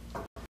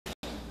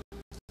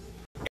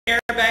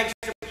 airbags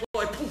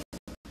deployed, poof,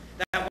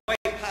 that white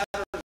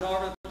powder is all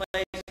over the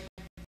place,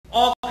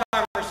 all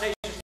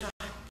conversations stop.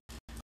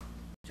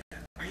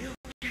 Are you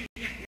okay?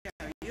 Yeah,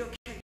 are you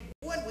okay?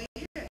 What we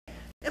hit?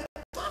 A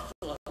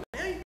buffalo,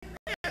 man.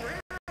 Ran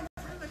right in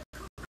front of the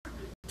car.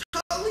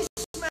 Totally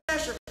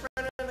smashed the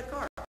front of the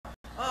car.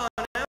 Oh,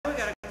 now we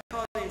got to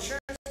call the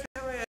insurance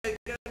company. We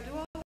got to do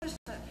all this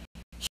stuff.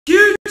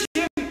 Huge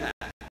impact,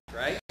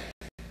 right?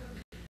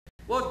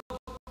 Well,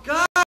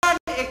 God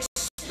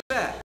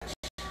expects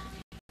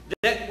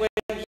that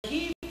when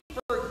he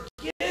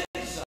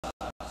forgives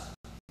us,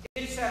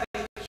 it's having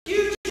a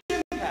huge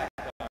impact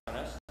on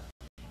us,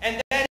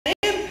 and that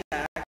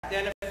impact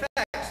then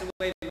affects the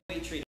way we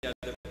treat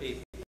other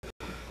people.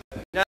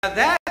 Now,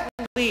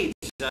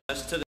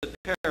 to the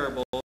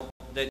parable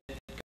that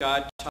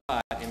God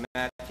taught in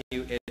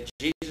Matthew,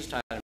 Jesus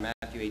taught in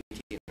Matthew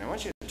 18. And I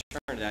want you to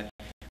turn to that.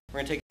 We're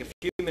going to take a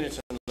few minutes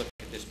and look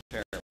at this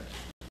parable.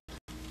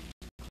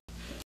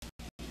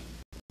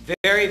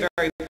 Very,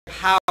 very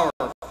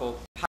powerful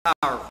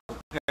parable.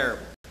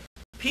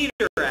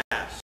 Peter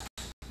asks,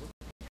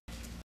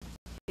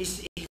 he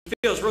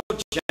feels real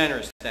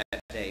generous that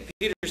day.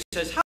 Peter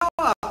says, how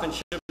often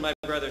should my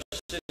brother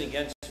sin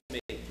against me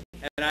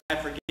and I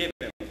forgive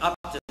him? Up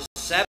to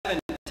 7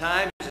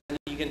 times? And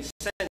you can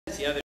sense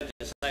the other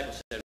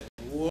disciples said,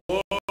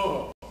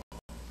 whoa,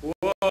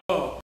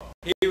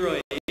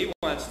 he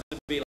wants to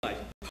be like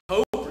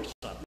Pope or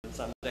something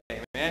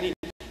someday, man.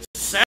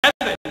 7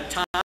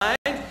 times?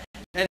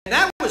 And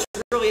that was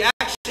really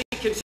actually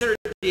considered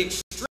the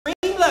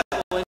extreme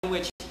level in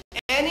which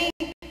any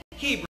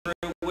Hebrew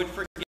would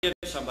forgive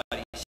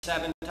somebody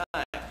 7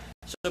 times.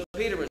 So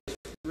Peter was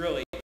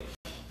really,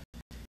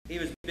 he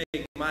was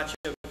big, macho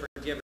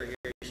forgiver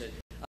here. He said,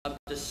 up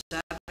to 7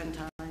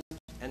 times.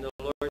 And the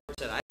Lord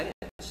said, I didn't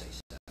say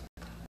 7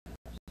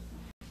 times.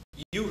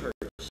 You heard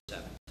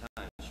 7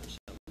 times from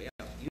somebody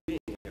else. You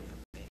didn't hear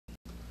from me.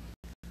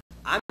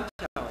 I'm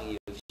telling you,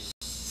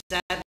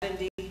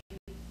 70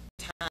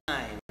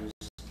 times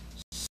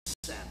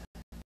 7.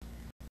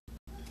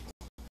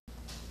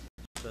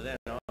 So then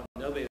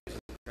nobody was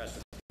impressed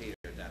with Peter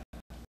at that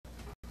point.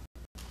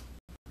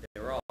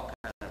 They were all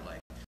kind of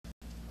like,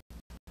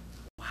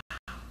 wow.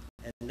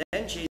 And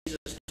then Jesus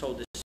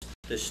told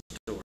this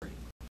story.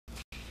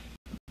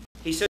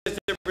 He says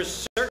there was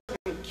a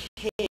certain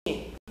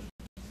king.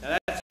 Now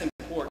that's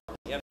important.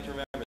 You have to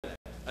remember that.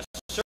 A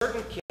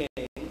certain king,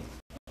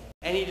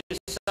 and he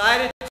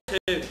decided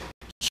to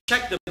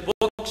check the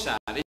books out.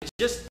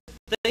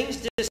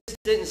 Things just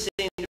didn't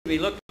seem to be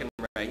looking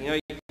right. You know,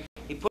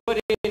 he put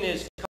in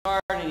his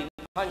card and he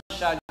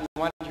punched out, you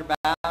want your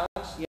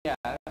balance? Yeah,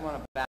 I want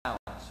a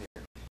balance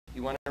here.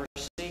 You want a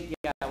receipt?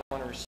 Yeah, I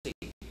want a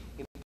receipt.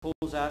 He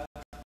pulls out,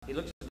 he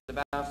looks at the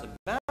balance. The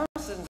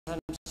balance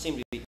doesn't seem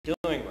to be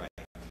doing right.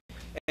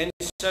 And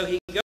so he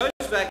goes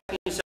back and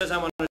he says, I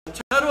want a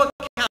total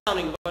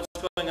accounting of what's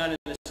going on in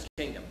this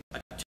kingdom. A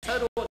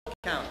total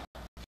accounting.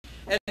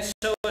 And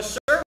so a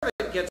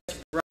servant gets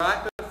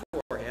brought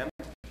before him.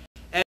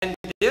 And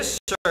this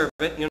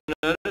servant, you'll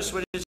notice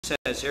what it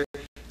says here,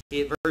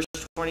 verse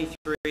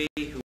 23,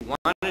 who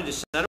wanted to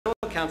settle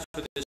accounts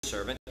for this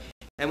servant.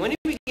 And when he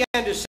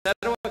began to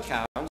settle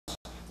accounts,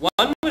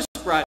 one was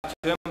brought to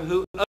him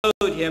who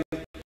owed him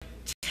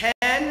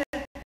 10,000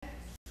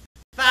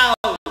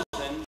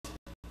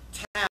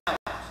 talents.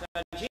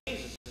 Now,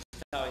 Jesus is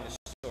telling the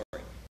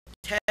story.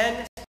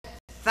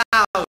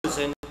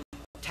 10,000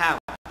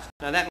 talents.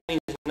 Now, that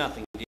means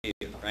nothing to you,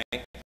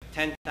 right?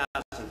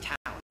 10,000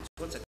 talents.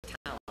 What's a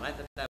talent? I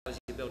thought that was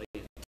the ability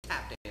to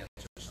tap dance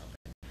or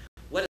something.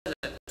 What is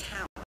a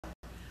talent?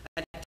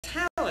 A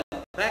talent,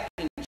 back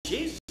in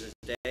Jesus'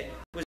 day,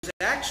 was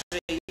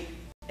actually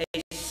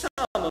a sum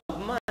of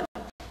money.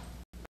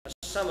 A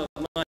sum of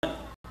money.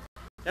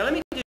 Now, let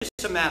me do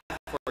some math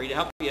for you to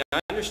help you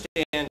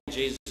understand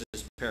Jesus'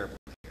 parable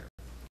here.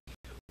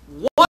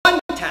 1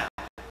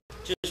 talent,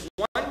 just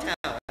 1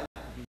 talent,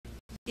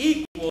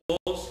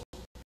 equals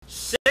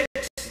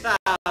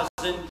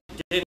 6,000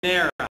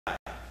 denarii.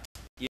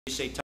 You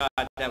say,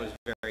 Todd, that was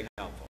very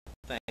helpful.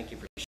 Thank you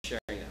for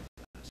sharing that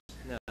with us.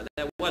 No,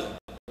 that wasn't.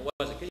 It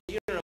wasn't, because you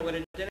don't know what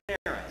a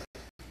denarii is.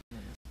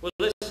 Well,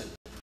 listen,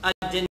 a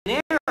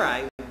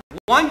denarii,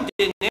 1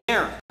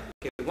 denarii,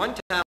 okay, 1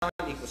 talent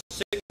equals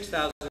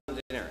 6,000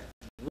 denarii.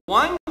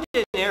 1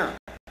 denarii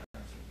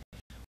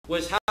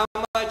was how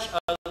much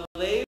a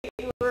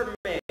labor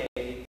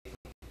made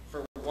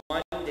for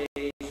 1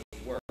 day's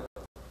work.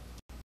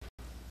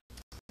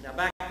 Now,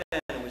 back then,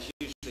 it was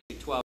usually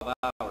 12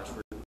 hours.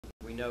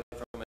 We know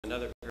from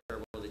another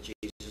parable that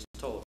Jesus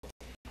told.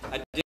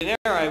 A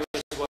denarii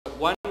was what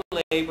 1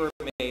 labor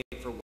made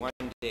for 1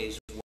 day's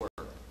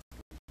work.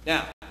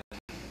 Now,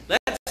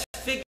 let's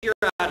figure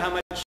out how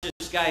much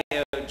this guy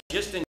owed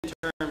just in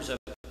terms of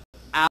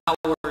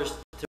hours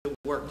to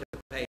work to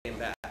pay him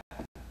back.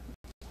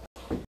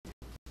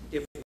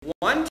 If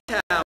 1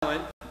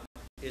 talent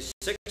is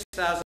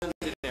 6,000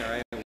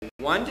 denarii,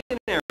 1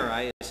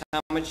 denarii is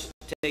how much it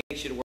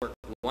takes you to work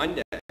 1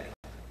 day.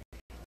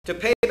 To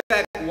pay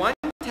back 1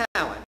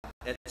 talent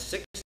at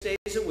 6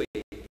 days a week,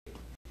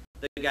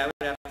 the guy would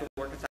have to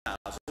work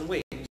 1,000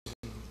 weeks,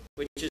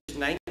 which is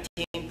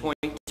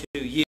 19.2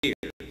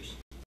 years.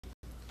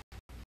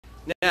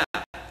 Now,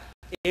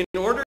 in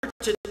order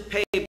to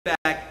pay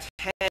back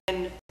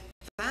 10,000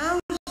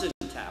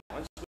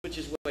 talents, which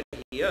is what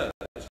he owes,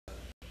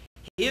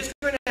 he is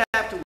going to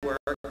have to work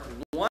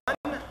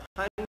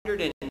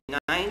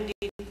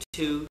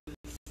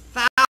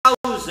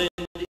 192,000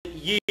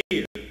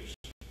 years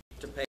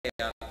to pay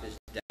off his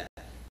debt.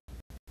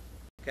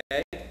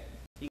 Okay?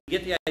 You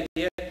get the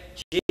idea?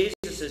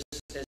 Jesus has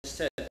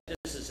said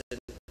this is an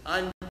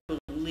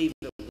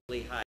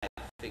unbelievably high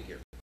figure.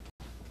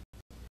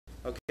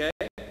 Okay?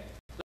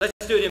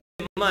 Let's do it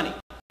in money.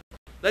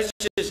 Let's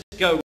just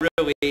go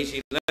real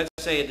easy. Let's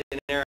say a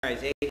denarii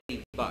is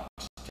 $80,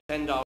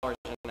 $10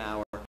 an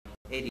hour,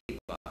 $80.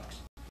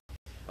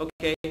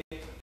 Okay, and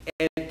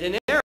denarii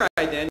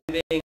then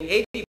being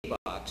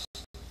 $80,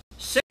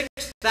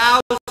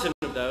 6,000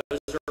 of those,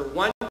 or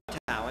 1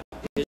 talent,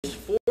 is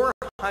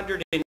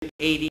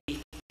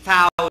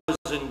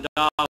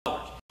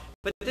 $480,000.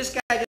 But this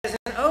guy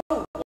doesn't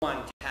owe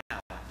 1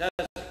 talent, does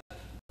he?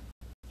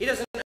 He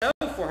doesn't owe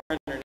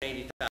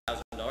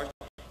 $480,000.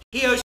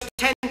 He owes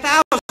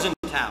 10,000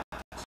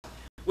 talents,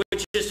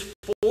 which is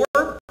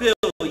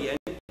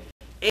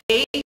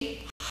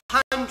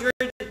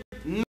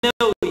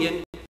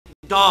 $4,800,000,000.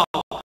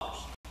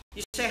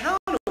 You say, how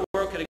in the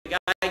world could a guy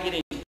get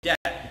in debt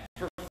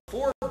for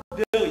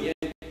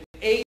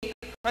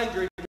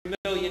 $4,800,000,000?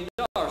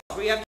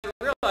 We have to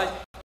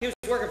realize he was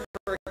working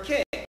for a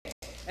king,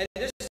 and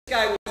this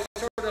guy was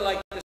sort of like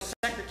the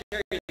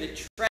secretary of the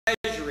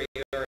treasury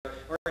or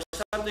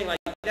something like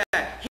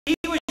that. He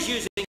was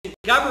using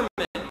government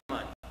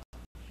money,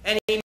 and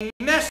he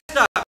messed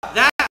up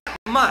that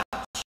much.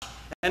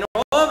 And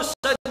all of a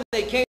sudden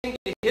they came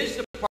to his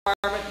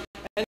department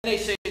and they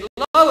said,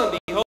 lo and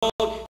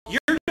behold,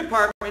 your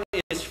department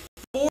is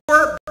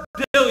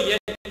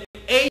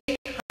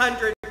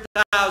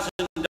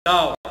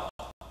 $4,800,000.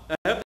 I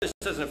hope this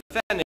doesn't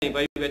offend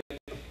anybody, but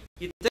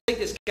you'd think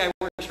this guy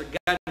works for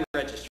gun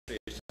registry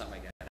or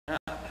something like that,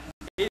 huh?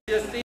 He's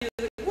like,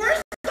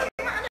 where's the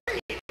money?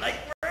 Like,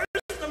 where's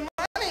the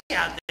money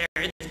out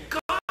there? It's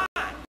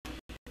gone.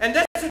 And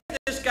that's what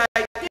this guy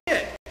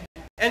did.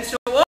 And so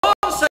all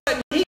of a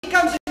sudden he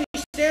comes and he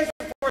stands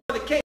before the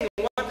king. And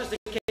what does the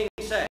king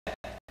say?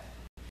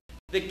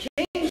 The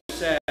king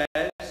says,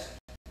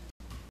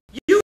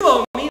 you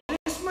owe me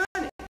this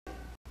money.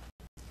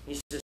 He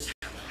says,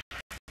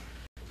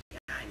 yeah,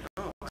 I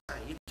know.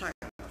 You're talking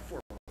about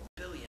 $4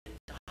 billion,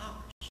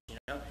 you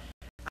know.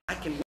 I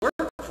can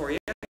work for you.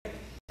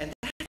 And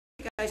that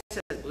guy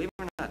says, believe it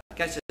or not, the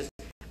guy says,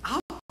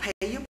 I'll pay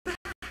you back.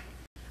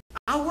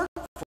 I'll work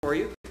for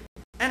you,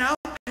 and I'll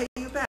pay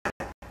you back.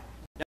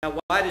 Now,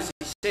 why does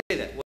he say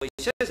that? Well, he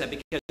says that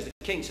because the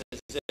king says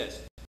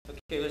this.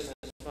 Okay, listen,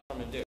 this is what I'm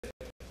going to do.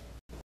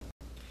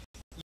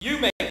 You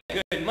make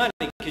good money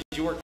because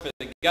you work for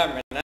the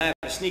government, and I have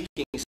a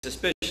sneaking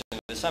suspicion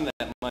that some of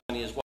that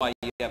money is why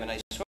you have a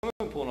nice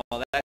swimming pool and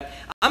all that.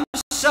 I'm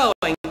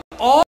selling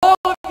all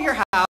of your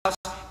house,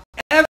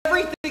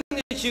 everything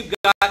that you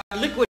got,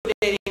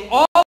 liquidating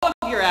all of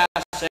your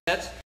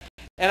assets,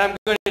 and I'm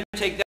going to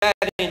take that,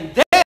 and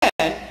then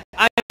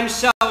I'm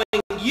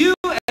selling you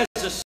as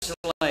a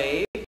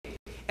slave,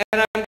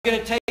 and I'm going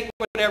to take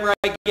whatever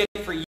I get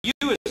for you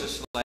as a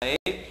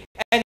slave,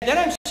 and then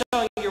I'm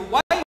selling your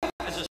wife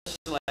as a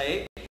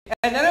slave,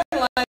 and then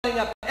I'm lining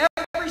up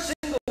every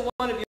single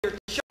one of your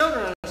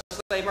children on the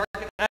slave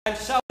market, and I'm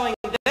selling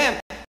them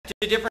to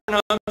different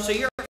homes, so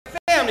your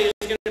family is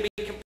going to be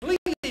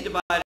completely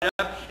divided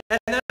up, and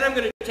then I'm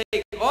going to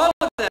take all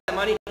of that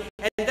money,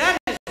 and that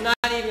is not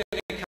even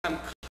going to come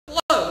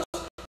close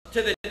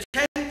to the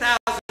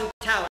 10,000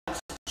 talents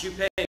that you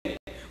pay me.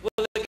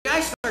 Well, the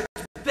guy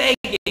starts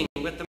begging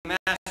with the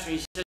master. He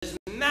says,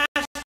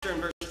 Master,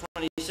 in verse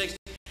 26,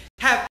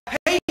 have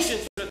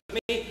patience with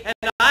me,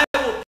 and I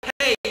will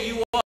pay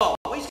you all.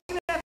 Well, he's going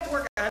to have to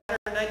work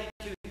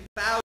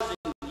 192,000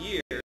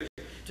 years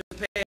to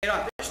pay it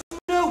off. There's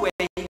no way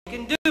he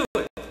can do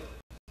it.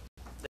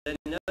 Then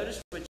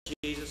notice what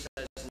Jesus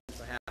says and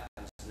what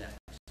happens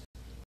next.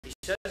 He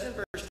says in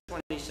verse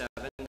 27,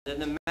 then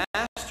the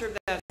master of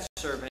that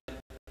servant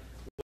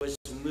was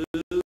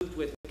moved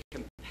with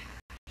compassion.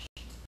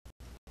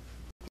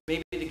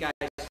 Maybe the guy's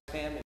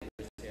family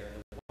was there,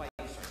 and the wife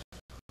starts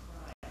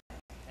crying,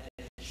 and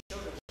his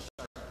children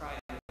start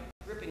crying,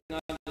 gripping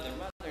onto their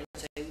mother and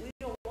saying, we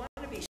don't want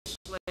to be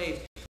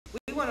slaves.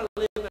 We want to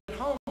live at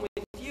home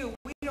with you.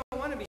 We don't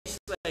want to be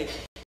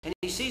slaves. And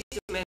he sees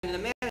the man, and the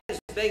man is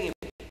begging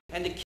him,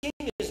 and the king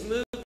is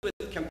moved with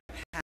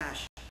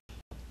compassion.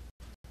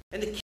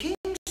 And the king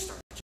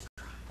starts to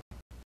cry.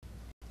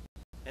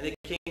 And the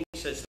king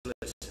says,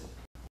 listen,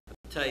 I'll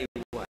tell you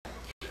what.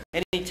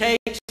 And he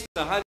takes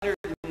the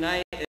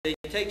 109, he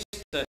takes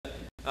the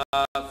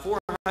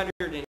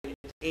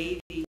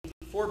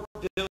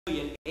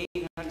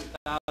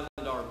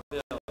 $4,800,000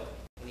 bill, and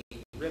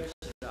he rips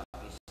it up.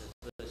 He says,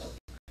 listen,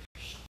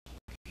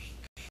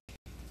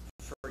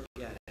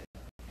 forget it.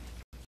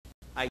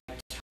 I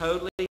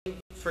totally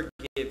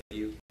forgive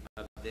you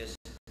of this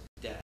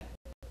debt.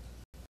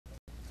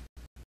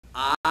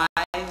 I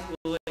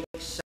will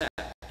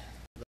accept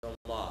the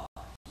loss.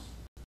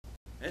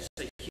 That's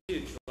a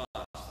huge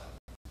loss.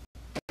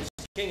 This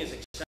king is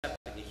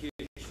accepting a huge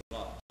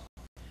loss.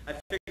 I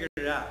figured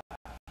it out.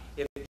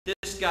 If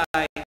this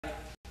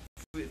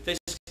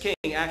king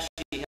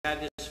actually had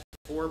this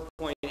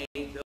 $4.8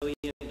 billion,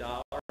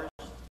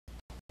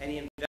 and he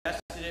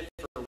invested it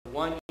for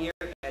 1 year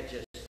at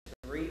just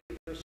 3%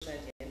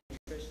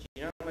 interest,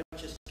 you know how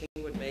much this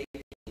king would make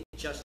in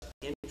just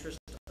interest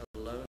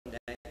alone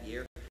that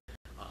year?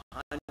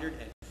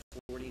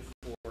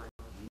 $144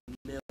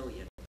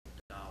 million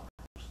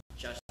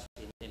just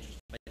in interest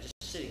by just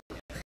sitting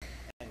there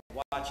and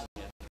watching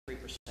it at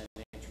 3%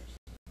 interest.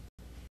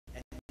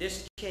 And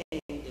this king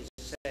is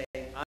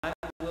saying, I'm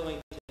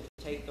willing to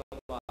take the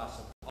loss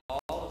of all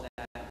of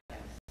that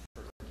and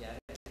forget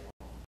it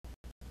all.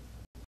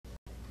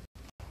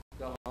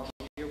 Go home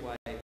to your wife,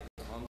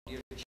 go home to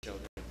your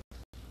children.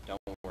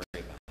 Don't worry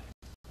about it.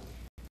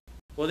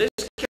 Well, this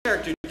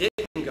character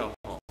didn't go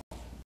home.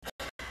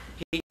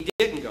 He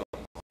didn't go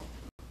home.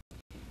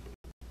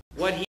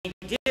 What he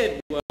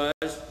did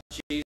was,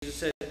 Jesus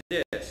said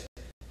this.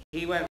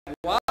 He went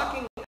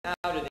walking out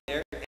of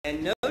there,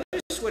 and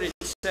notice what it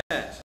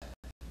says.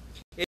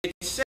 It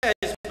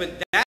says, but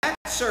that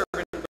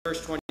servant,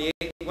 verse 28,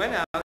 went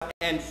out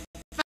and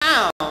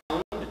found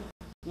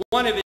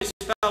one of his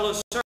fellow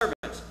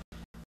servants.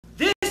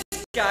 This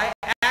guy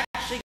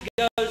actually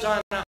goes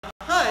on a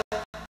hunt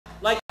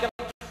like a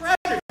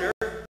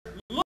predator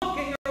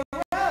looking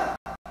around.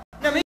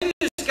 Now, maybe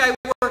this guy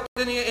worked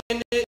in the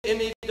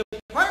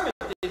department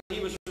that he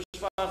was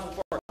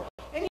responsible for.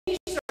 And he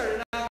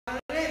started knocking on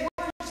the door. Hey,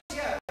 where's he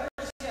at?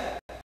 Where's he at?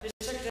 His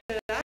secretary said,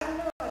 I don't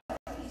know. I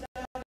think he's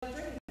down at the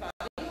drinking spot.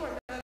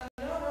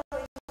 No,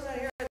 he's not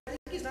here. I think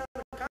he's down at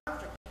the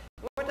conference room.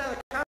 We went down to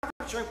the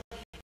conference room,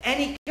 and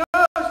he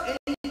goes and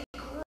he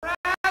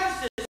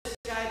grabs this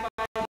guy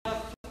by the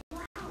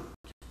throat.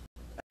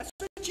 That's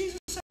what Jesus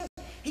said.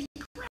 He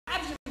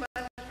grabs him by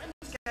the throat.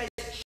 This guy's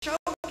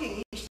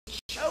choking. He's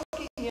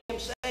choking him,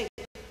 saying,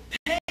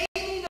 pay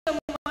me the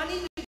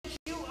money that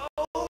you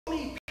owe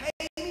me. Pay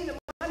me the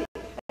money.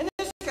 And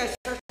this guy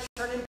starts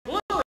turning blue,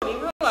 and he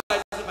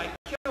realizes if I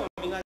kill him,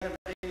 he's not going to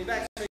pay me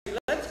back. So he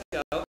lets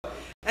go.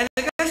 And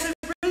the guy says,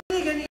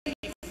 really? And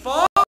he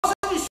falls on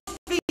his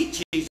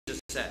feet, Jesus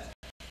says.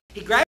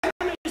 He grabs him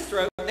in his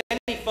throat, and then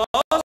he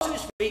falls on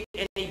his feet,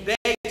 and he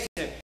begs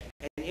him.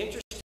 And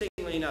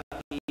interestingly enough,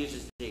 he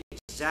uses the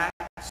exact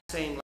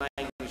same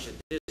language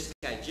that this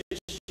guy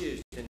just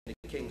used in the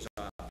king's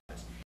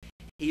office.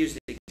 He used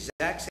the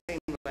exact same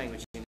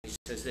language, and he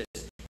says this,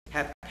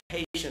 have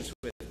patience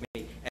with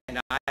me, and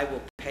I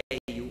will pay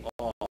you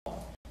all.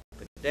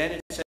 But then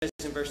it says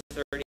in verse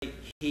 30,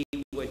 he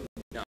would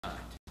not.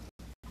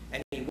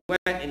 And he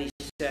went and he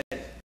said,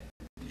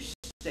 you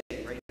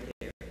stay right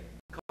there.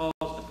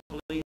 Calls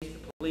the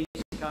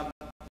police come,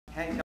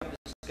 handcuff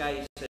this guy.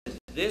 He says,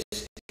 this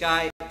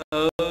guy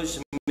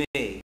owes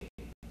me.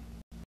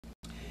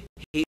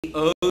 He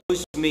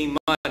owes me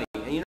money.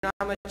 And you know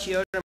how much he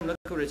owed him? Look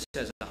what it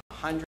says,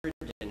 100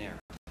 denarii.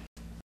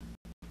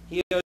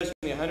 He owes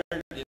me 100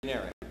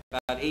 denarii,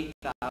 about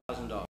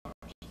 $8,000.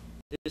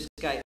 This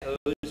guy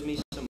owes me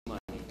some money.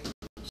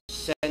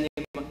 Send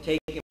him, take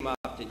him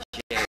off to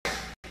jail.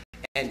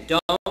 And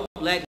don't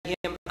let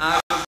him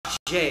out of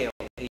jail,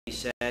 he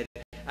said,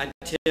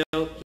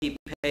 until he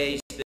pays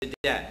the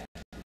debt.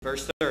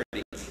 Verse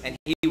 30. And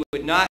he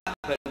would not,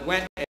 but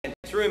went and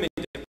threw him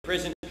into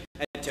prison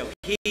until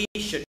he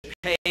should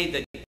pay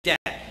the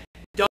debt.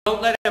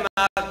 Don't let him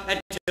out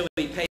until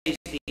he pays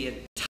the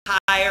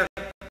entire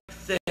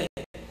thing.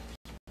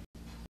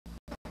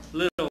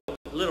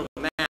 Little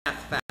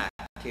math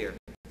fact here.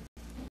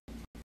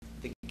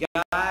 The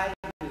guy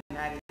who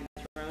had him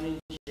thrown in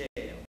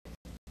jail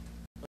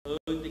owed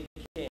the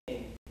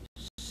king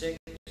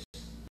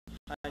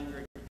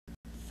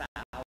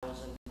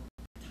 600,000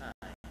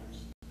 times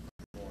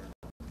more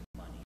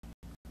money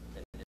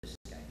than this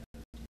guy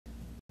owed.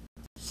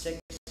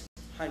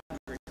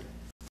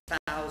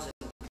 600,000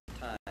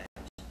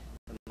 times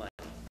the money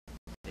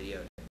that he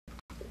owed.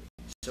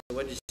 So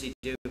what does he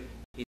do?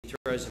 He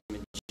throws him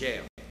in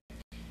jail.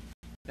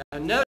 Now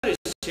notice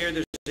here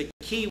there's a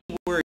key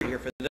word here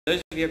for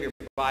those of you who have your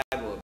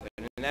Bible open,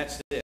 and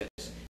that's this.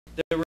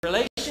 The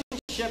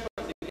relationship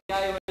of the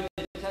guy who owed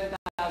the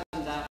 10,000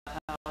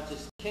 talents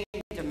is king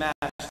to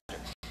master.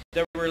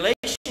 The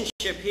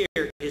relationship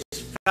here is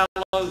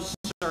fellow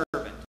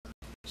servant.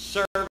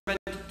 Servant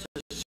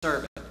to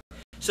servant.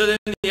 So then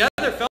the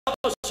other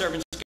fellow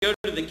servants go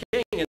to the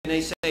king and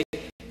they say,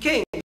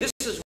 King, this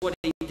is what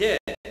he did.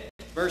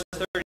 Verse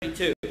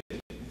 32.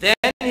 Then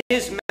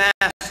his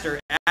master,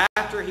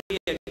 after he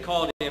had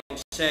called him,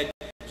 said,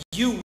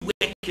 you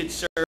wicked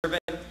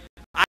servant,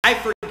 I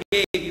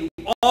forgave you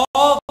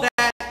all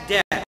that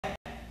debt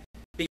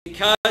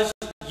because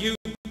you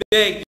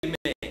begged me.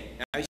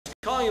 Now he's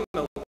calling him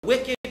a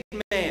wicked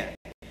man.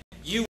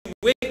 You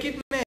wicked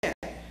man,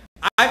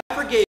 I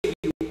forgave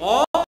you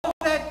all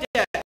that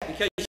debt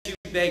because you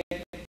begged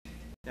me.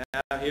 Now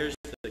here's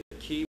the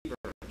key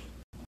verse.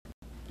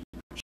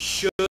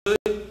 Should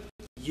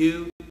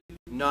you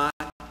not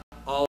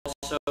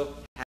also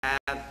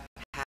have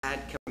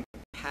had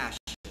compassion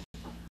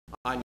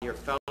on your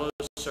fellow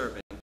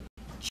servant,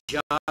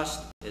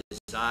 just as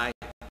I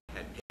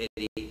had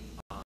pity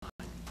on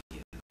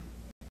you?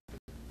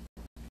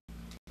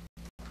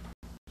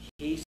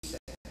 He said,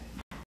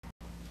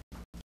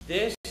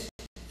 this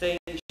thing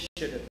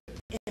should have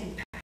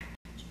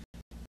impacted you.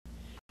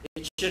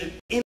 It should have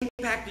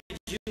impacted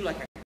you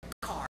like a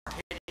car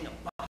hitting a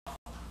buff.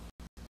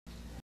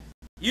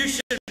 You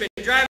should have been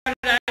driving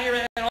down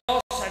here and all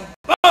of a sudden,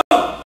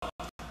 boom!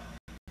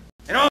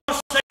 And all of a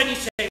sudden you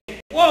say,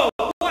 whoa,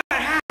 what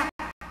happened?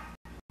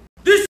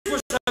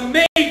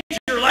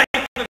 major life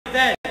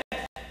event.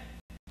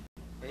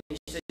 And he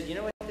said, you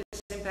know what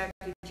this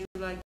impacted you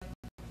like?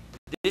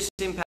 This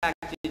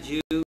impacted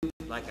you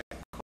like a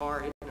car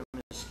hitting a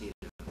mosquito.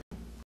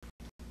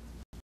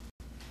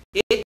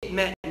 It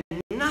meant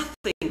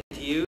nothing to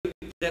you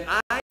that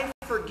I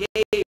forgave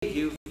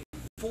you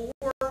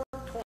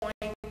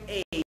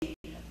 $4.8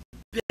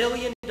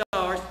 billion.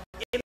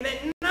 It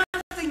meant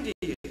nothing to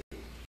you.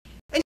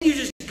 And you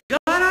just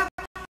got up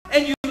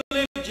and you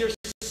lived your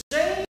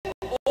same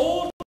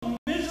old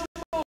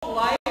miserable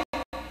life,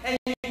 and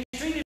you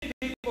treated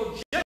people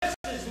just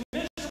as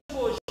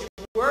miserable as you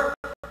were.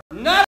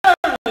 Not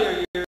only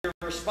are you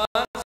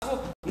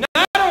irresponsible,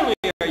 not only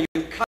are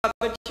you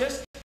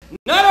covetous,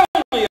 not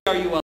only are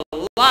you a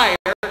liar,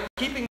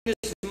 keeping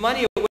this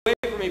money away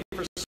from me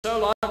for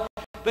so long,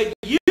 but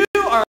you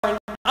are an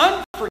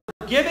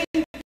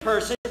unforgiving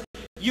person.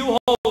 You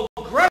hold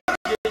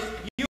grudges.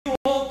 You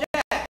hold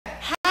debt.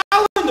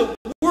 How in the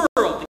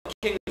world, the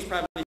king was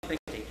probably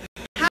thinking,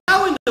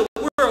 how in the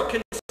world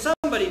can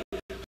somebody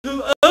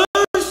who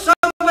owes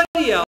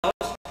somebody else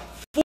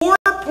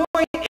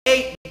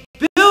 $4.8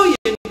 billion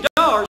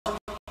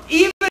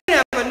even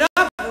have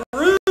enough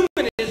room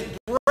in his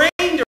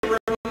brain to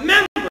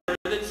remember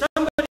that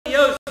somebody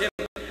owes him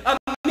a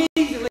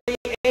measly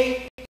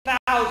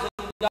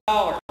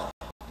 $8,000?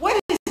 What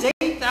is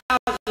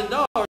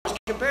 $8,000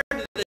 compared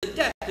to the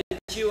debt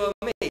that you owe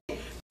me?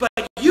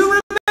 But you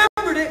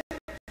remembered it.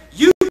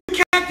 You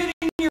kept it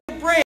in your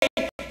brain.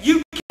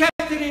 You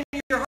kept it in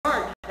your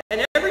heart.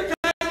 And every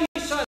time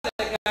you saw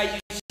that guy, you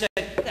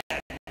said,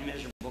 that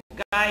miserable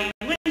guy,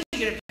 when is he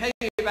going to pay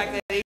me back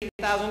that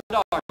 $8,000?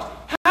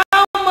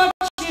 How much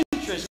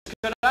interest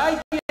could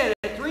I get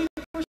at 3%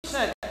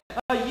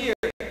 a year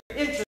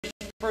interest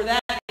for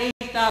that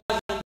 $8,000?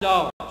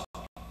 The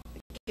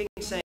king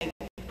is saying,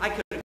 I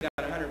could have got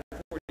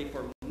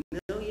 $144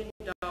 million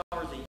a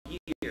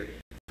year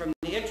from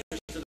the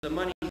interest of the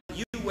money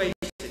you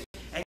wasted.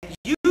 And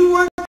you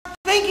weren't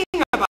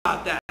thinking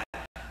about that.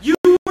 You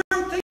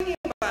weren't thinking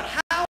about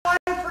how I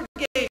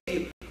forgave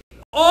you.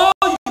 All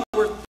you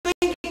were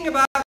thinking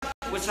about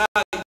was how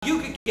you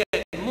could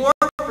get more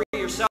for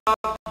yourself,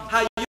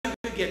 how you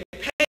could get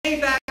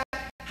payback,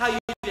 how you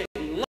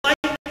didn't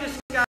like this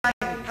guy,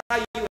 how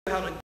you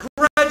held a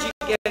grudge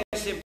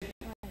against him.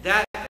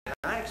 That,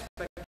 I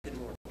expected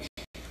more.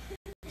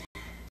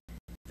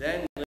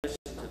 Then listen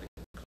to the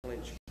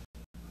clincher.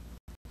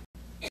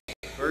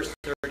 Verse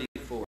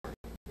 34.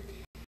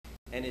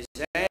 And his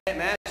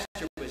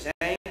master was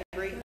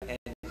angry and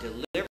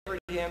delivered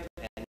him.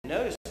 And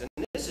notice, and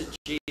this is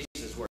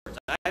Jesus' words.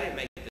 I didn't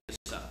make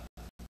this up.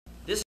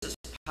 This is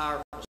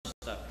powerful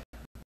stuff.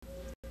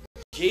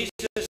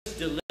 Jesus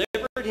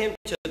delivered him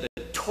to the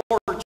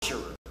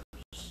torturers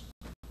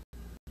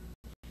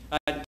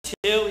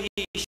until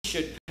he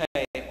should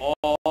pay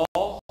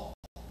all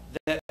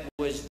that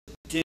was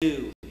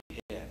due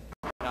him.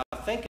 Now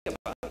think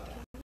about that.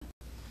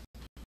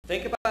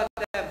 Think about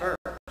that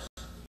verse.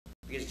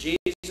 Because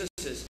Jesus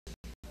is,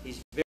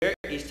 he's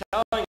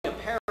telling a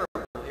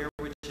parable here,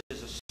 which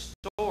is a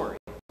story.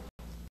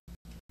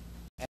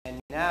 And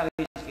now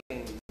he's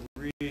getting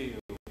real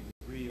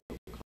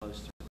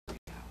close to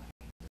reality.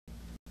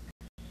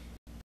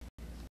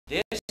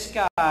 This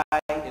guy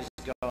is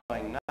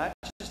going not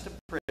just to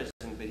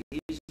prison, but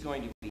he's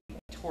going to be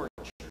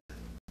tortured.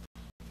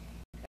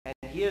 And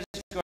he is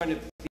going to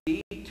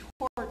be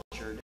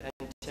tortured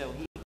until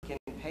he can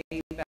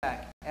pay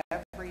back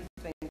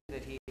everything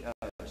that he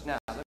owes. Now,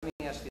 let me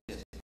ask you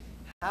this.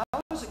 How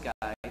is a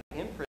guy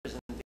in prison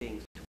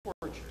being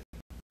tortured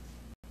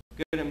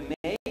going to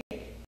make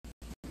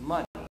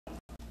money?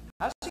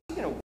 How's he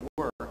going to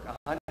work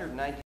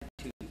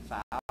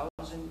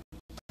 192,000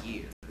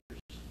 years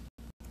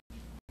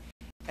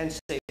and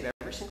save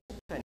every single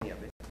penny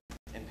of it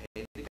and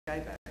pay the guy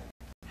back?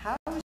 How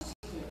is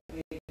he going to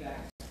pay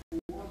back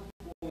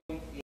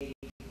 $4.8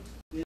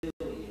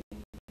 billion?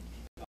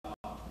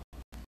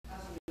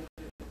 How's he going to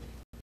do it?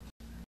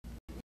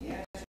 The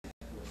answer,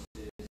 of course,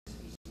 is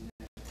he's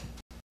never.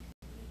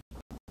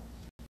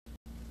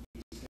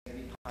 He's going to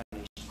be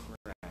punished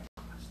correctly.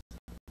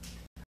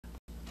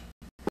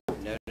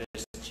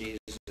 Notice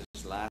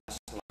Jesus' last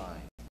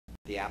line,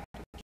 the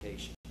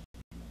application.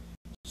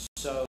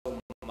 So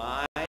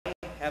my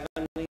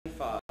heavenly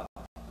Father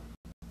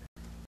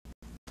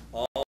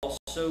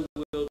also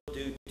will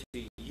do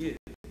to you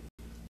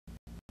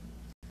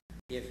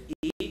if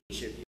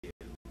each of you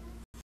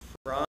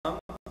from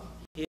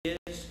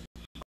his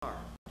heart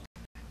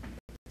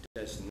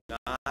does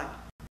not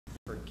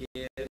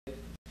forgive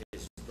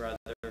his brother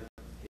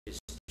his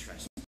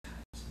trespasses.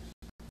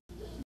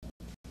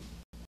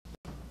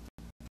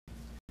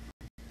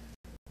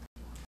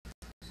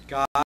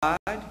 God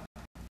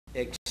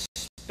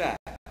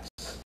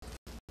expects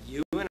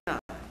you and I,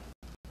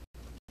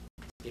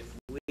 if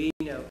we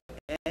know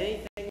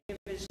anything of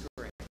his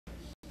grace,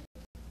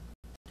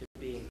 to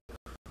be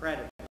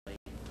incredibly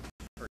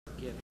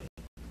forgiving.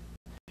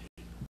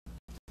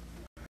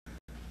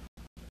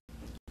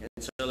 And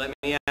so let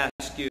me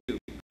ask you,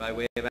 by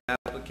way of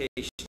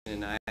application,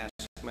 and I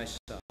ask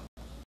myself,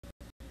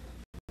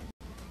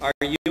 are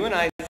you and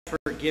I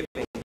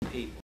forgiving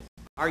people?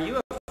 Are you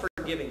a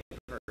forgiving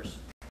person?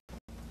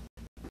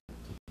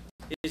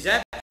 Is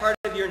that part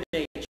of your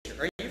nature?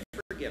 Are you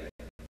forgiving?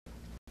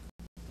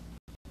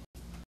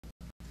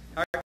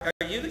 Are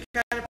you the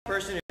kind of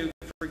person who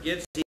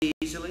forgives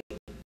easily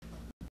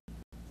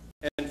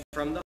and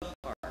from the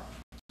heart?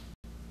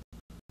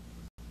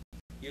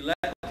 You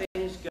let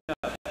things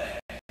go.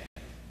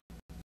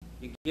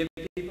 You give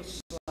people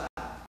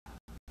slack.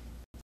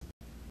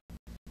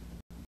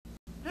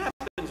 What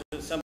happens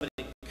when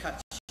somebody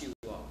cuts you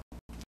off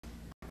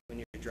when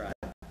you're driving?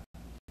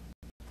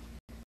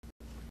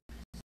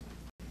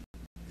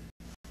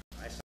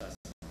 I saw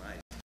some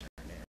lights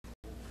turn in.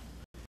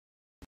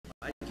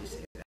 Why did you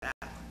say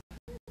that?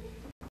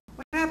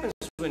 What happens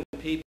when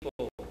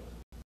people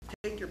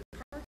take your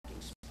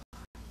parking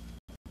spot?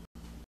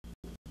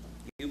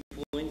 You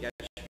pulling, got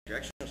your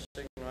directional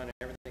signal on and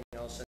everything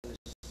else, and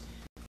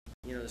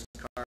this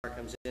car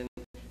comes in.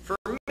 For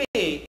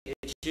me,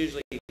 it's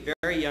usually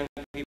very young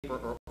people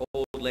or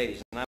old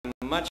ladies, and I'm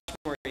much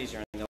more easier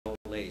on the old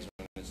ladies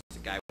when it's the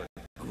guy with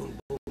boom,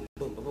 boom,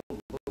 boom, boom, boom,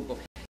 boom, boom,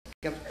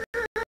 comes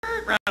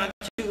around on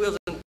two wheels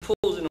and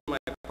pulls into my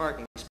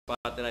parking spot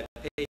that I've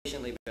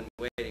patiently been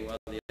waiting while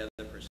the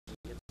other person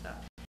gets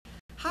out.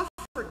 How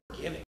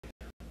forgiving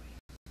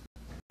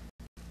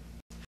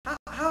are we?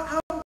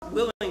 How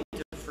willing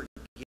to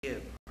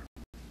forgive?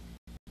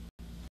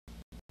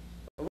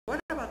 But what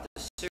about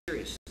the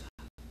serious stuff?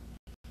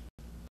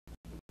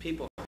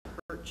 People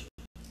hurt you.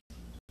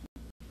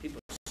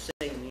 People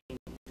say mean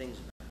things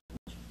about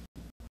you.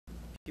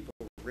 People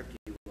rip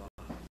you off.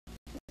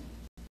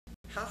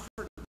 How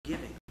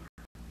forgiving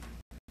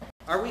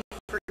are we?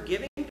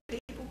 Forgiving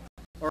people,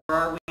 or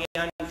are we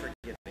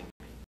unforgiving people?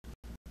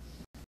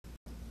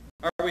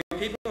 Are we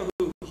people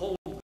who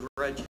hold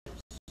grudges?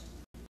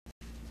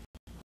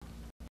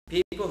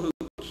 People who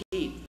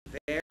keep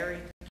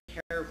very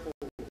careful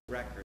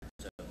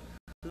records of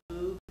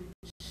who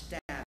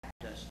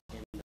stabbed us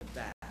in the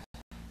back?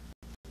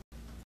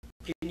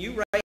 Can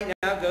you right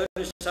now go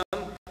to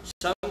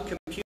some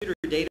computer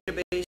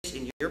database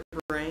in your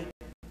brain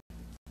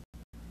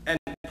and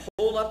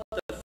pull up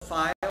the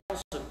files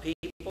of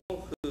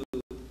people who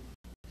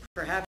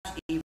perhaps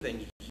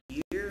even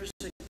years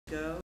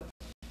ago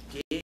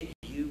did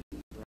you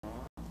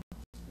wrong?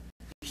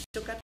 You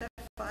still got that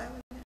file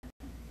in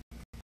there?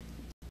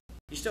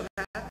 You still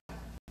have it?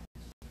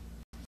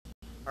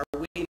 Are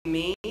we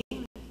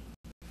mean?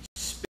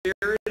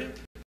 Spirited?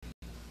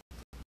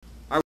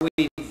 Are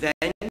we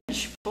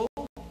vengeful?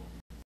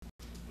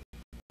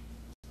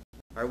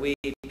 Are we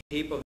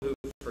people who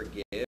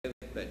forgive,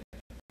 but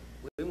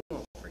we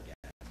won't forget?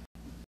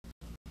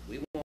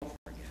 We won't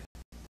forget.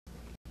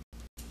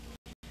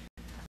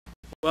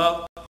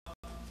 Well,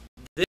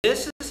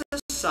 this is a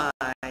sign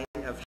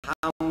of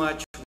how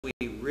much we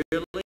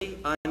really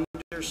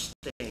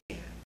understand,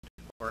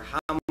 or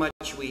how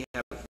much we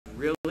have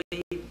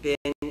really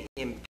been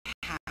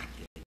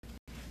impacted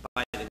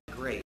by the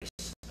grace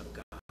of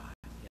God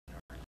in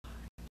our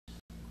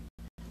lives.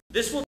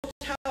 This will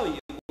tell you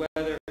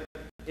whether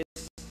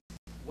it's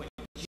what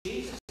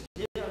Jesus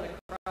did on the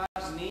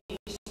cross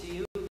means to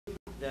you,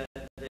 the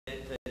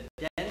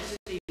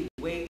density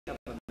weight of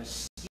a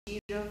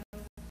mosquito,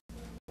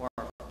 or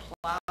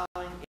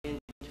plowing into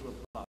a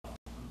boat.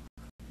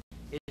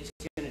 It's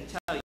going to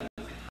tell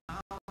you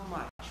how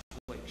much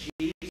what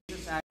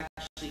Jesus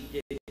actually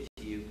did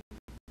to you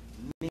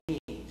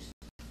means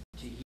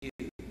to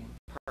you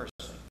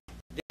personally.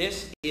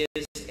 This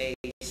is a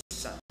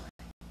sign.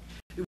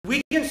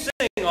 We can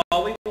sing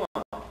all we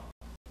want.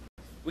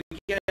 We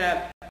can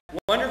have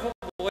wonderful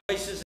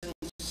voices and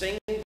sing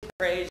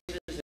praises,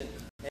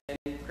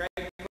 and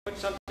Craig put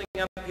something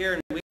up here,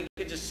 and we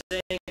could just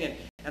sing,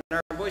 and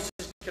our voices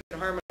could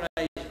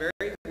harmonize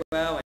very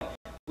well, and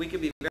we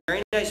could be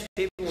very nice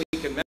people. We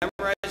can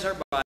memorize our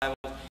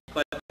Bibles,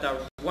 but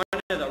one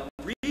of the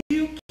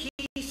real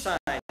key signs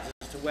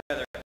as to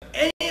whether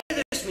any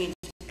of this means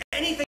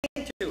anything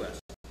to us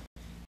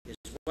is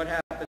what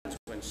happens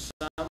when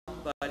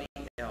somebody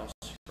else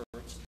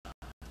hurts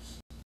us.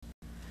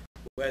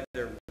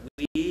 Whether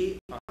we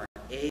are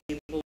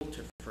able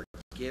to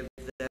forgive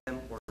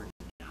them or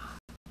not.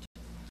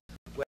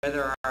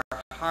 Whether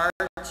our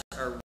hearts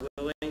are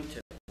willing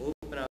to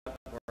open up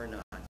or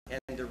not.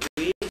 And the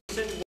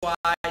reason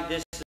why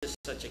this is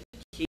such a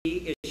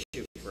key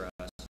issue for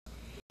us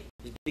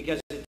is because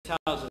it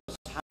tells us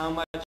how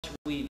much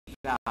we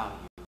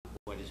value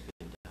what has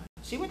been done.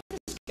 See what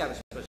this guy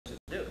was supposed to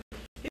do?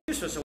 He was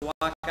supposed to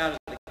walk out of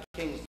the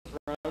king's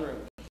throne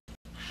room,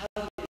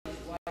 hug his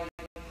wife,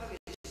 hug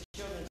his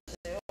children, and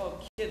say, "Oh,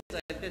 kids,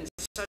 I've been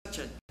such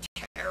a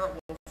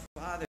terrible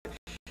father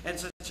and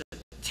such a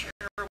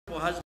terrible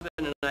husband,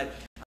 and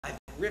I've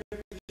ripped,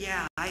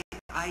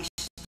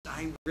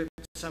 I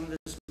ripped some of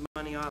this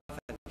money off,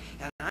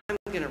 and I'm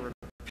going to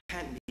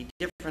repent and be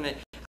different. And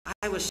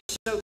I was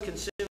so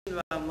consumed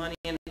about money,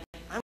 and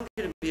I'm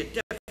going to be a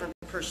different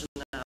person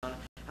now.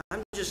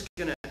 I'm just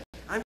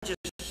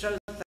so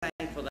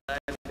thankful that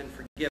I've been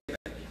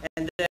forgiven."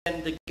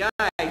 and the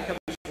guy comes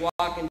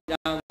walking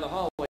down the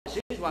hallway. So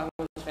he's walking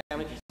with his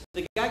family.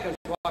 The guy comes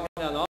walking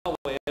down the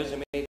hallway, owes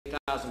him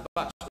 $8,000.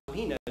 Well,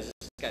 he knows this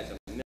guy's a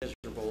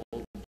miserable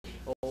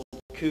old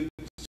coot.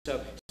 So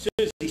as soon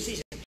as he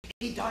sees him,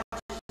 he dodges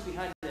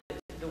behind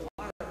the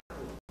water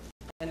cooler.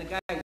 And the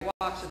guy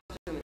walks up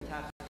to him and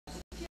taps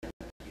him.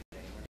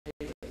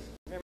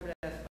 Remember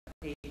that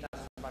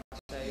 $8,000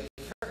 saved?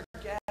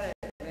 Forget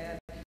it, man.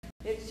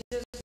 It's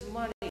just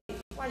money.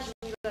 Why should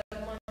we let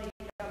money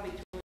come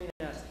between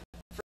us?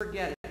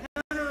 Forget it.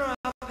 No,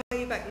 I'll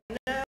pay you back. No,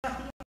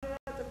 you don't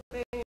have to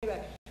pay me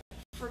back.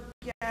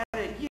 Forget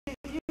it.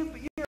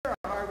 You're a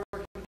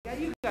hard-working guy.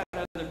 You got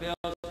other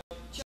bills.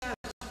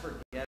 Just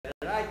forget it.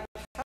 I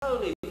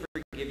totally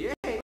forgive you.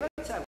 Hey,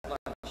 let's have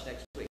lunch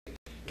next week.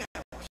 God,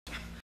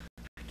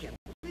 I can't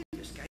believe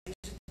this guy. He's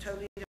a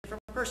totally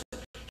different person.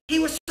 He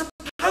was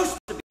supposed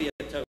to be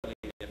a totally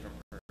different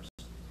person.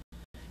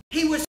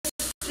 He was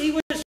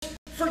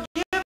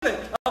forgiven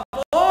of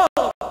all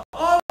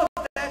of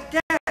that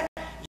debt.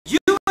 You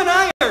and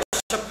I are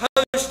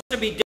supposed to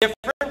be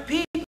different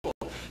people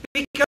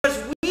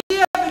because we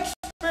have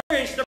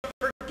experienced the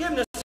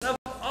forgiveness of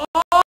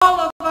all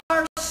of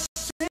our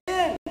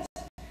sins.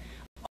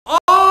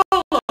 All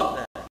of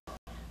them.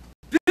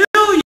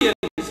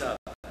 Billions of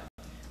them.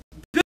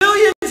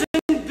 Billions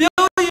and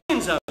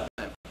billions of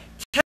them.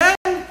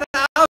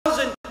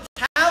 10,000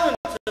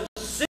 talents of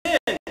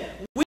sin.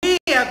 We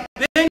have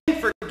been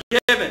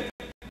forgiven.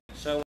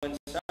 So when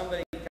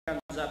somebody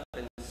comes up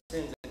and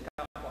sins a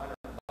couple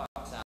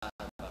 $100 out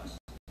of us,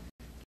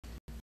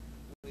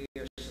 we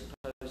are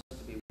supposed to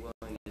be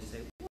willing to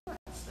say,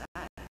 what's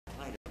that in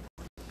light of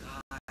what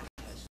God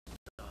has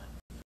done?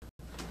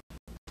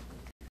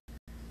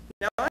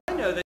 Now I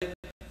know that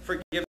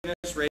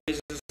forgiveness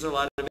raises a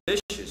lot of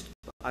issues.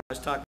 I was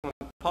talking with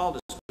Paul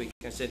this week.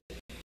 I said,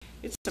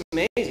 it's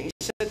amazing. He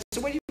said,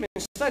 so what have you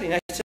been studying? I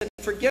said,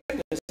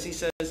 forgiveness. He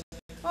says,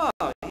 oh,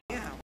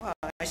 yeah. Well,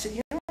 I said,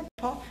 you know what,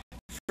 Paul?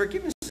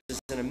 Forgiveness is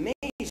an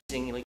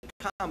amazingly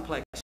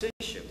complex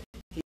issue.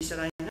 He said,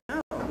 I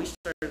know. We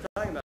started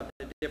talking about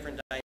the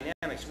different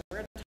dynamics. We're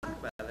going to talk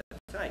about that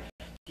tonight.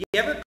 Do you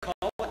ever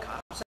call the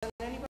cops on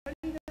anybody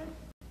then?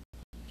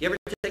 Do you ever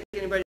take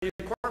anybody to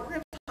court? We're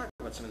going to talk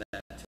about some of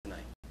that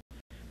tonight.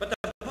 But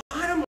the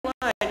bottom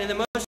line and the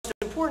most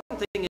important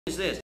thing is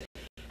this.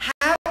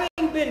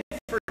 Having been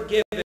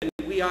forgiven,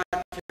 we ought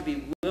to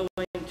be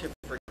willing to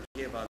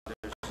forgive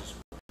others as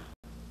well.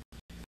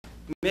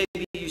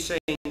 Maybe you say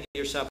to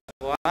yourself,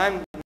 well,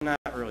 I'm not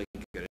really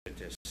good at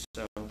this,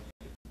 so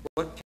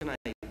what can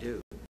I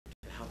do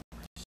to help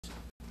myself?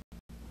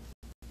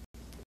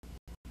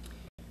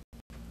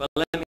 But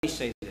let me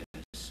say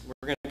this.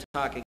 We're going to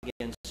talk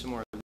again some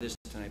more of this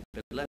tonight,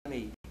 but let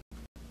me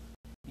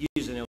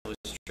use an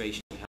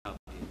illustration to help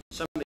you.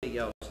 Somebody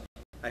else,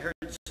 I heard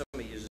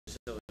somebody use this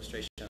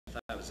illustration. I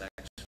thought it was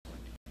excellent.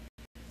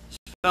 This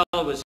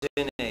fellow was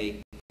in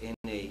a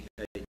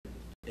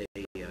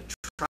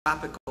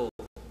tropical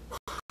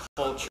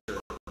culture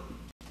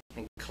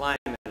and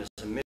climate as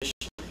a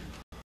missionary.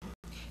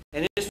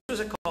 And this was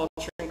a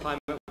culture and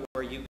climate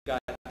where you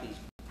got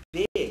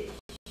these big,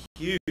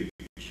 huge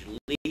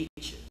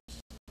leeches.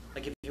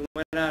 Like if you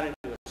went out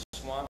into a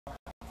swamp,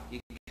 you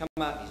could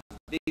come out,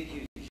 these big,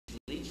 huge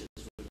leeches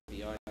would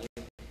be on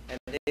you, and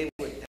they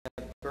would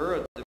have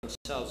burrowed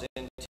themselves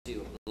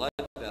into a blood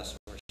vessel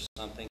or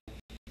something,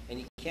 and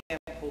you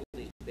can't pull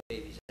these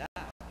babies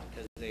out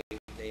because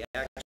they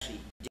actually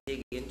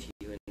dig into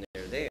you and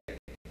they're there.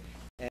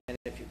 And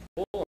if you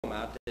pull them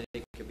out, then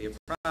it could be a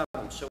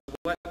problem. So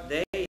what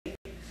they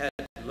had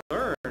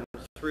learned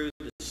through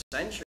the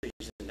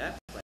centuries in that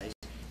place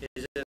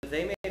is that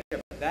they made a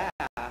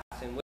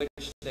bath in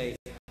which they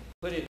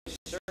put in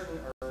certain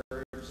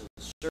herbs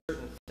and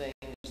certain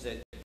things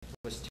that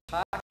was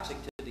toxic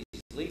to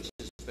these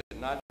leeches, but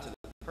not to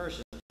the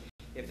person.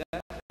 If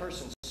that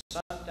person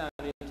sunk down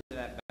into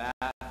that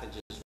bath and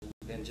just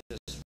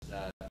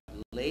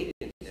laid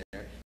in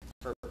there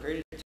for a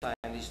period of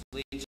time, these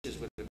leeches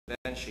would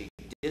eventually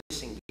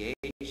disengage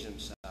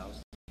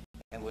themselves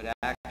and would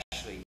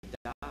actually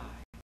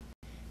die.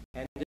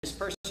 And this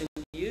person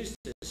used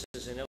this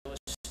as an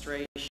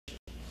illustration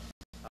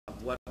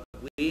of what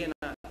we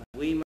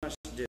must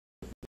do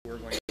if we're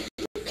going to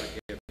be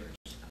forgivers.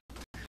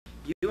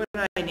 You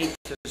and I need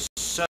to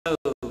soak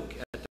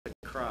at the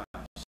cross,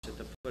 at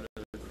the foot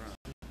of the cross.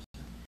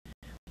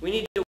 We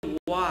need to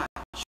watch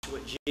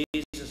what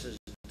Jesus has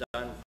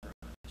done for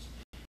us.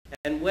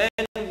 And when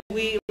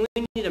we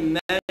need to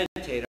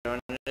meditate on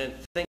it and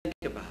think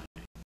about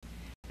it.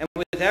 And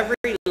with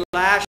every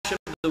lash of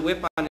the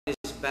whip on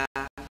his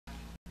back,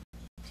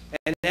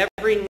 and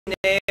every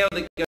nail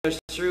that goes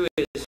through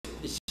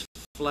his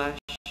flesh,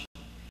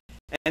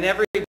 and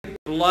every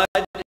blood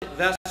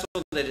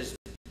vessel that is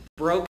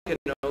broken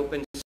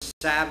open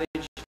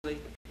savagely,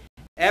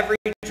 every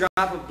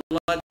drop of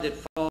blood that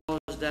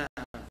falls down,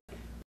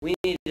 we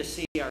need to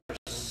see our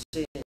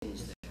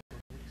sins there,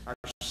 our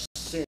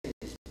sins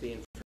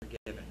being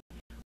forgiven.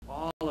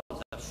 All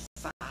of the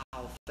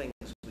foul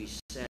things we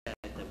said,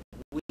 the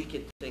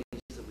wicked things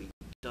that we've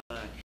done,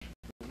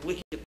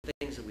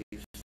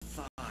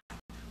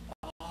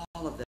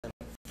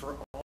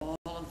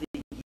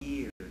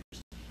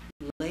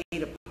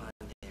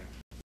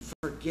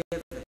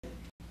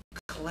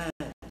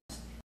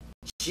 cleansed.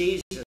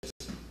 Jesus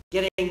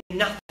getting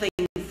nothing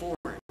for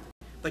it,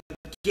 but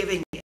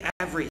giving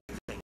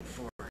everything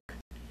for it.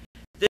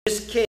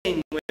 This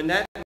king, when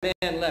that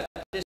man left,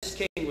 this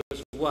king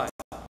was what?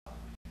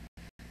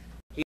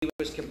 He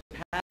was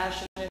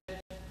compassionate,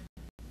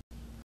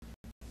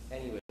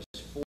 and he was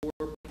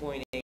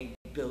 $4.8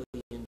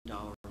 billion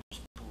poor.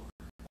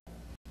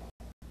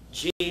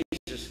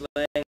 Jesus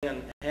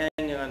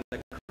hanging on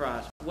the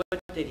cross, what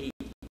did he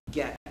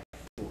get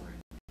for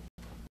it?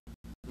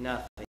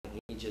 Nothing.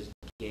 He just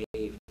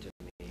gave to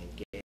me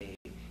and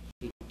gave.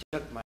 He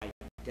took my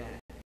debt.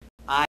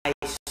 I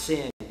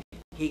sin.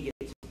 He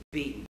gets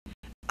beaten.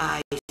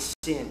 I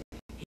sin.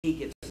 He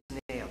gets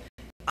nailed.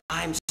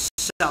 I'm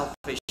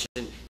selfish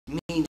and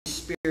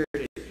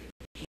mean-spirited.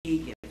 He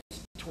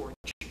gets tortured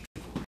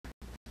for it.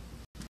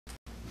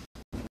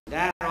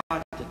 That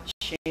ought to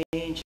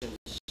change and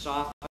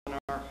soften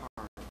our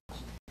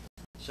hearts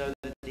so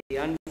that the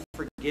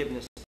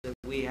unforgiveness that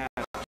we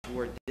have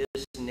toward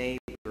this neighbor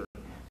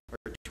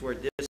or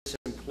toward this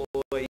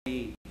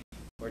employee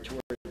or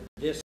toward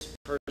this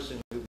person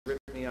who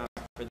ripped me off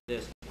for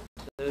this,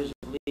 those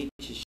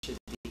leeches should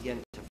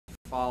begin to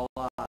fall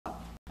off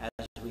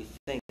as we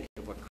think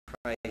of what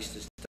Christ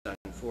has done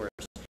for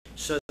us,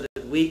 so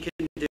that we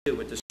can do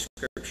what the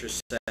Scripture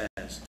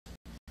says.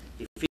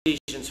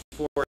 Ephesians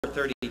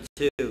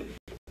 4:32,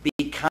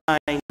 be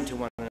kind to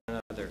one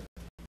another,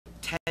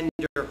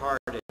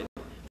 tender-hearted,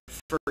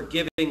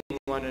 forgiving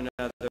one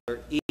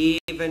another,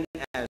 even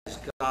as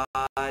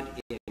God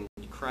in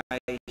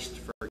Christ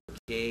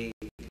forgave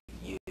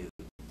you.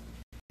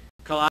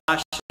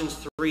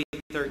 Colossians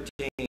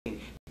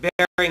 3:13,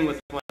 bearing with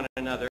one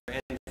another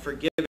and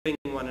forgiving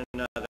one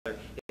another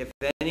if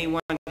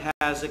anyone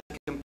has a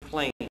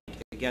complaint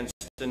against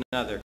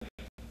another,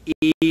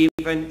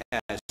 even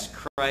as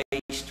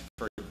Christ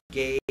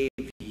forgave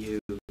you,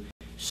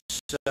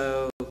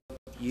 so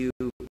you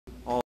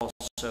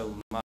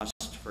also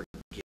must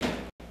forgive.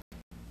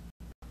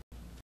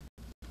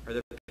 Are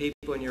there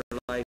people in your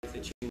life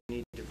that you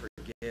need to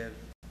forgive?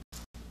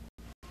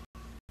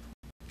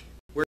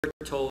 We're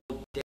told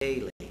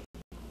daily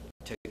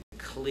to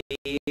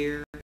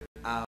clear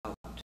out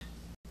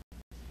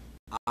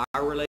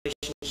our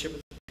relationship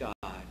with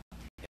God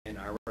and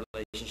our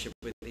relationship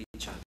with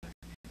each other.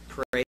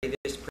 Pray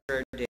this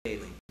prayer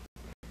daily.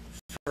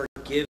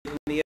 Forgive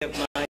me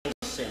of my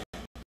sins.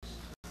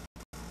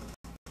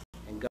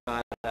 And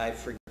God, I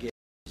forgive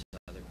these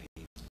other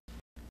people.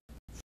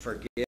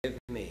 Forgive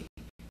me,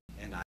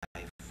 and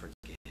I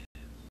forgive.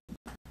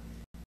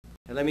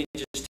 And let me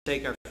just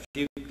take our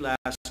few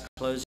last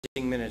closing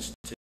minutes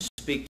to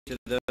speak to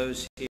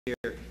those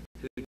here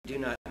who do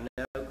not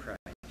know Christ.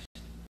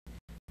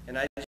 And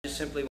I just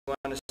simply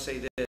want to say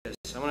this.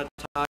 I want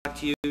to talk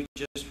to you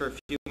just for a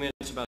few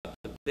minutes about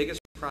the biggest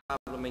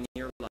problem in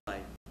your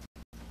life.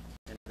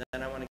 And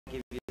then I want to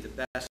give you the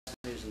best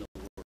news in the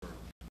world.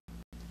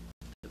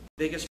 The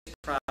biggest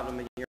problem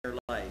in your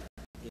life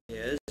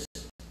is,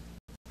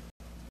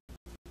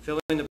 fill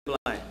in the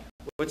blank.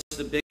 What's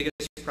the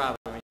biggest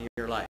problem in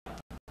your life?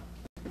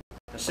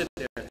 Now sit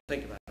there and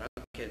think about it.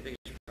 Okay, the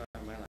biggest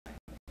problem in my life.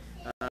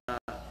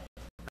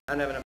 I don't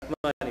have enough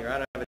money, or I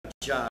don't have a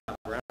job,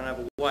 or I don't have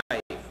a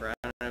wife, or I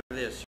don't have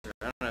this, or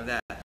I don't have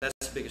that. That's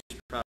the biggest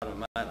problem in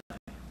my life.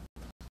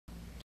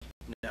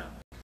 No,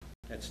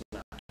 that's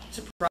not. It's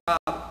a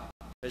problem,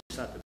 but it's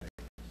not the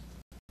biggest.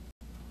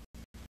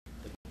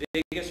 The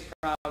biggest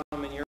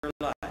problem in your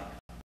life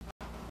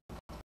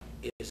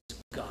is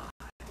God.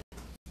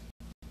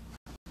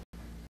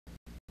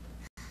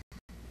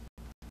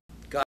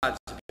 God's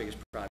the biggest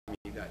problem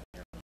you got in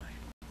your life.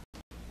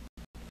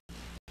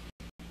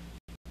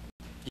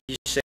 You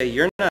say,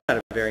 you're not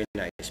a very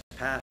nice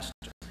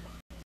pastor.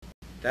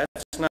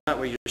 That's not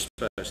what you're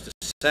supposed to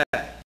say.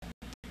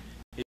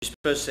 You're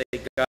supposed to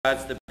say,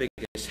 God's the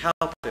biggest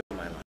help in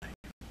my life.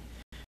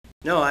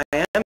 No, I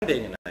am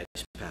being a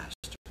nice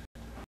pastor.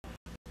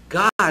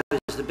 God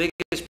is the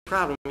biggest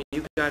problem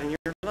you got in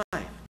your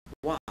life.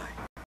 Why?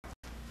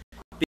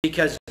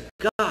 Because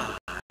God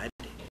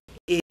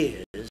is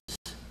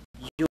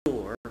your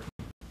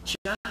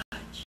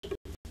judge.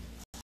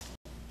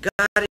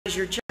 God is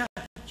your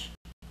judge.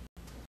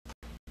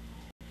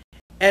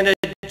 And a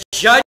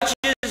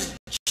judge's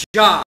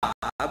job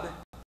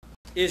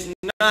is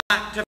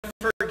not to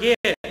forgive.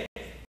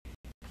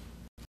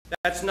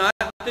 That's not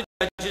the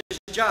judge's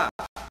job.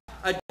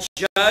 A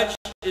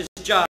judge's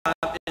job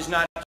is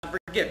not to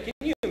forgive. Can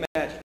you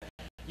imagine?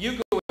 You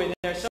go in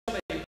there,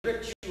 somebody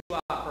rips you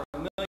off for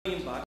 $1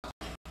 million.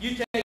 You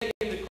take it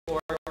into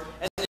court,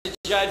 and the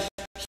judge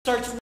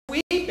starts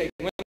weeping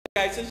when the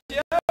guy says,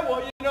 yeah,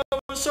 well, you know, it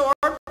was so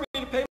hard for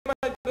me to pay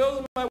my bills,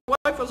 and my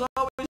wife was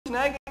always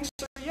nagging,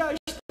 so yeah, I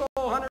stole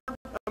 $1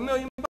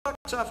 million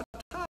off of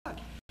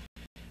Todd.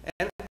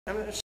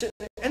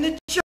 And the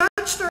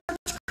judge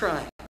starts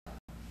crying.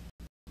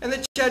 And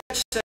the judge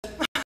says,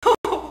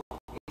 oh,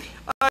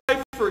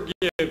 I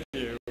forgive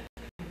you.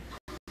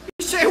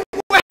 You say,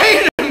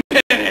 wait a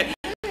minute.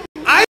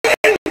 I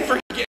didn't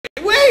forgive.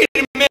 Wait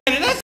a minute.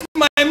 That's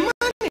my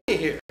money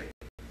here.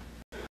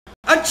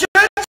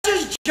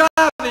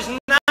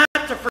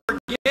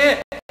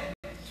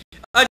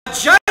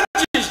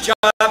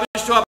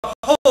 is to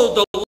uphold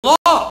the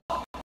law.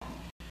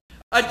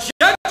 A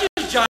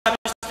judge's job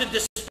is to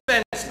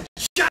dispense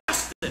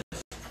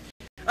justice.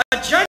 A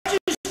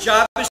judge's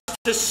job is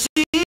to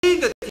see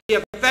that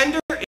the offender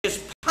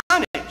is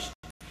punished.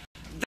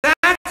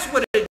 That's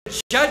what a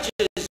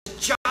judge's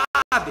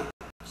job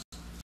is.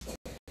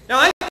 Now,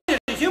 I did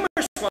a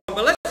humorous one,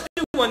 but let's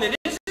do one that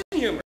isn't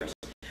humorous.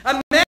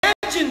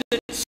 Imagine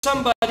that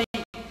somebody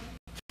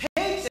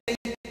takes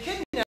and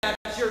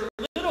kidnaps your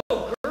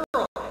little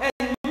girl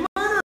and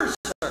murders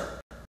her.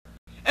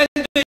 And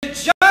the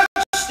judge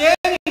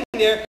standing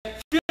there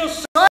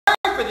feels sorry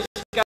for this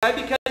guy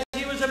because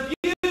he was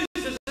abused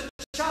as a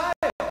child.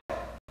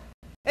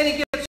 And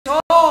he gets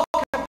all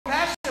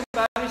compassionate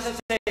about it. He says,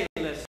 hey,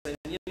 listen,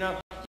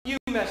 you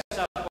messed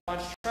up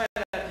once. Try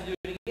not to do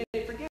it again. He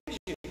forgives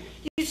you.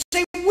 You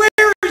say,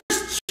 where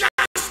is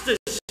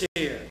justice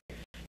here?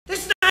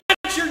 This is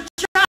not your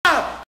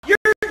job. Your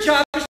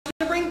job is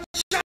to bring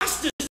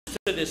justice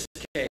to this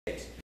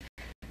case.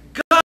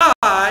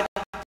 God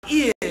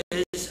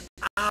is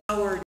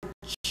our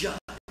judge.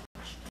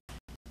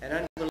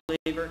 And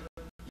unbeliever,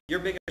 your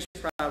biggest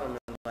problem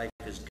in life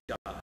is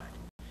God.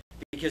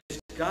 Because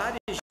God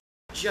is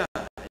judge.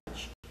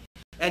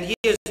 And he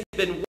has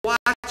been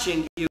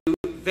watching you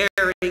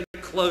very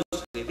closely.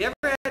 Have you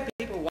ever had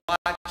people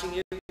watching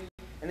you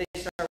and they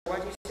start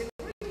watching you say,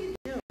 what are you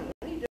doing? What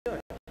are you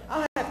doing?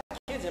 I'll have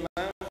kids in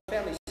my own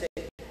family say,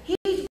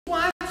 he's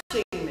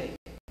watching me.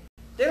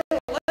 They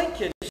don't like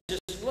kids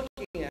just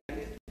looking at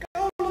me.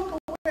 Go look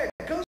away.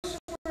 Go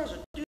somewhere else.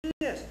 Do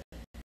this.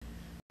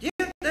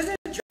 Doesn't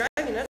it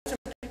drive you nuts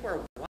when people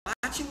are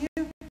watching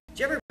you? Did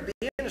you ever be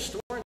in a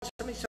store and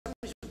somebody's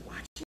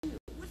watching you?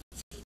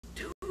 What's he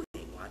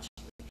doing watching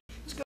me?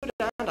 Let's go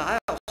down to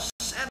aisle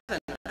 7.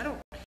 I don't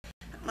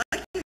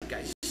like you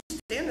guys. Just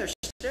stand there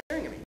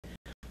staring at me.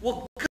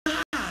 Well,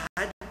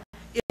 God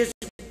is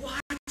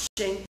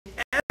watching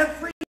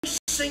every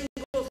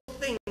single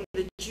thing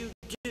that you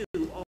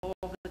do all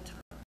the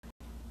time.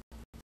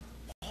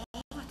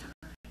 All the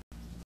time.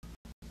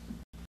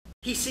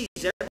 He sees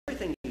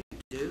everything you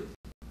do.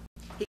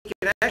 He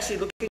can actually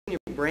look in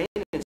your brain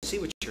and see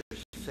what you're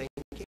thinking.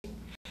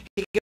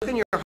 He can look in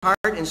your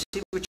heart and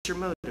see what your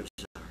motives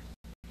are.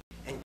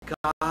 And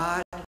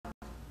God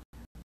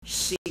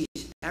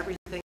sees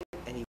everything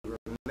and he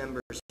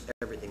remembers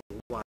everything.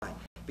 Why?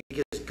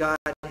 Because God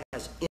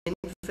has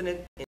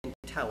infinite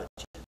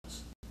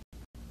intelligence.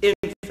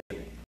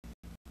 Infinite.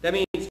 That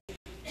means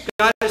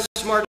God is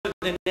smarter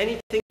than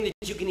anything that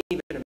you can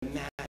even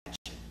imagine.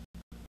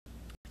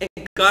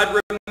 And God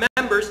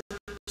remembers,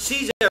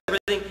 sees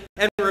everything,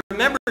 and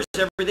remembers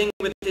everything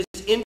with his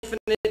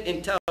infinite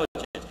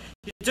intelligence.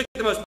 He took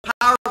the most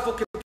powerful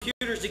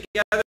computers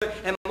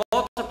together and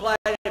multiplied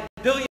it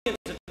billions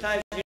of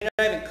times. You're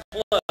not even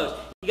close.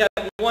 You got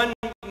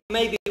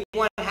maybe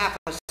one half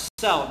a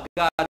cell of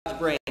God's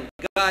brain.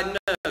 God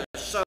knows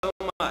so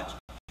much.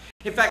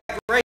 In fact,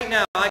 right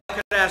now, I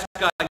could ask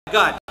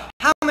God,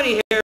 how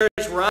many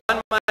hairs were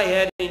on my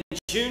head in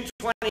June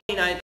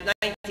 29th,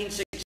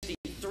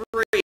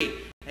 1963?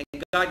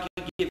 And God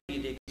can give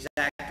you the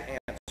exact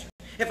answer.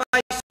 If I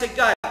said,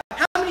 God,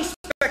 how many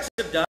specks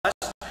of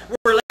dust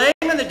were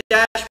laying on the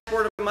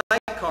dashboard of my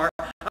car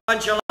on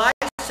July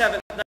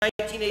 7th,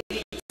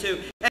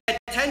 1982 at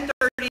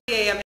 10:30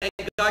 a.m., and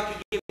God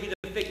could give you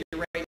the figure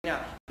right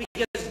now.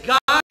 Because God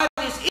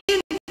is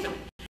infinite,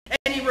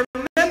 and he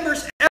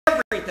remembers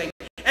everything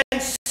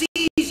and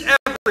sees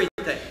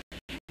everything.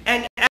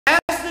 And as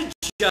the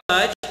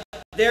judge,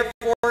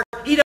 therefore,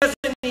 he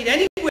doesn't need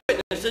any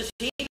witnesses.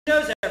 He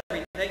knows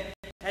everything.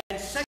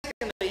 And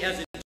secondly, as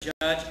a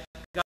judge,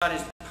 God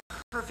is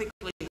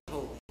perfectly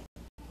holy.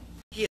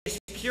 He is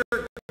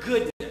pure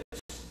goodness,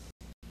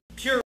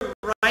 pure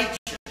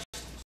righteousness.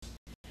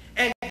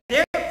 And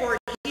therefore,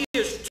 he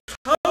is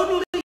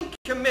totally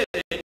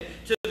committed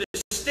to the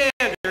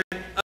standard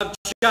of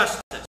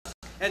justice.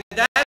 And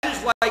that is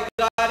why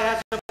God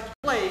has a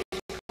place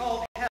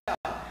called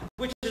hell,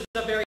 which is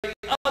a very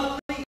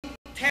ugly,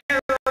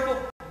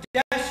 terrible,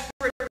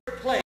 desperate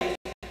place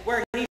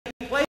where he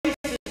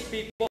places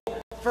people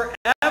forever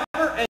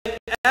and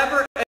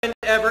ever and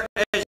ever,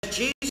 as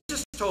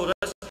Jesus told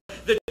us,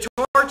 the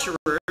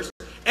torturers,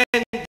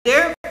 and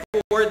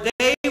therefore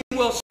they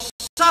will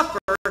suffer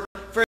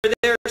for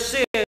their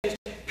sins,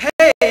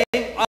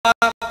 paying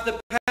off the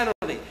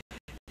penalty.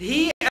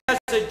 He, as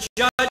a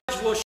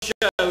judge, will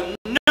show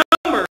no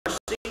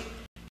mercy.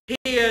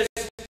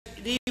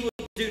 He will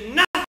do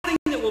nothing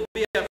that will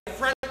be an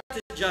affront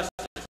to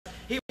justice.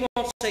 He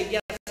won't say,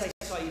 yes, I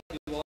saw you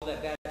do all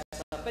that bad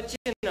stuff, but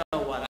you know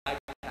what? I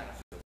kind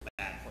of feel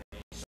bad for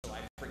you, so I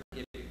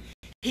forgive you.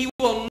 He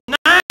will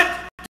not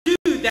do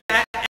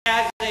that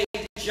as a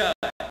judge.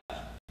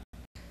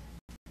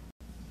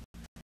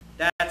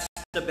 That's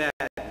the bad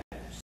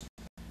news.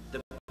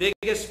 The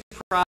biggest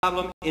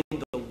problem in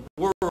the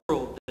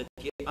world that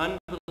the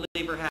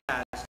unbeliever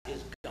has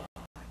is God.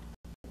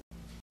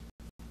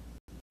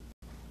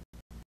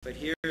 But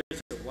here's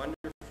a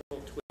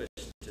wonderful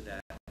twist to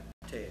that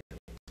tale.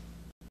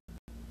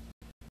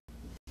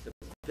 The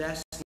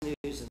best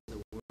news in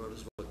the world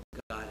is what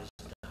God has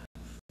done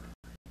for us.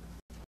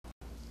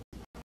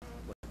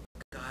 What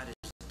God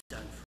has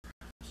done for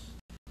us.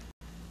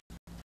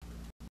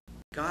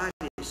 God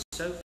is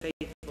so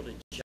faithful to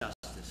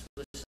justice.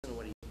 Listen to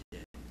what he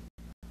did.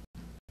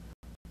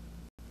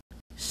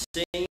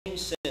 Same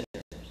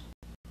sinners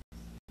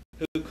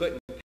who couldn't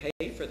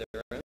pay for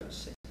their own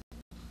sin,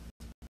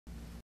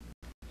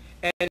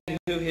 and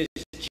who his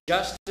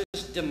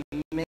justice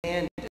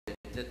demanded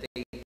that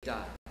they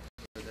die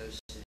for those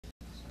sins.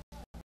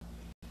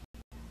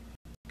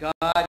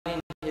 God, in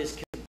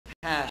his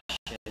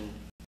compassion,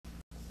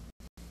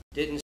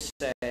 didn't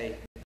say,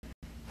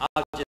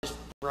 I'll just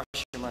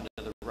brush him under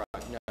the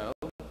rug. No,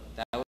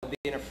 that would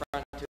be an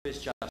affront to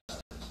his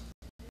justice.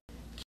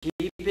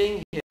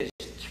 Keeping his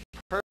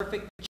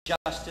perfect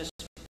justice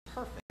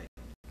perfect,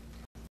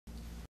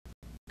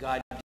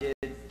 God did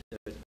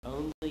the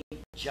only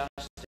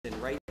just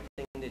and right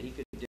thing that he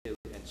could do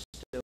and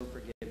still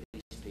forgive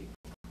these people.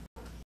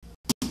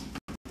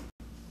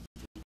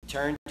 He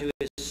turned to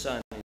his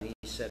son and he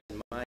said,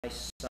 my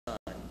son,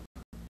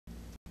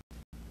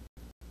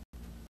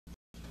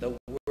 the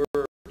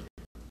Word,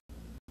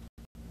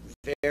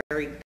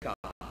 very God,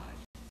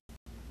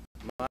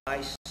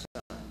 my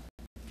son,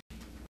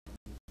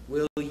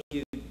 will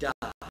you die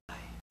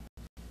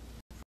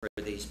for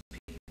these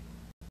people?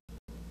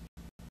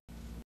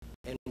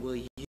 And will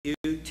you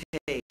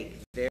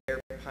take their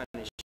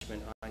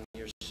punishment on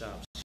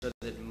yourself so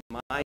that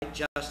my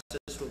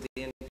justice will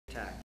be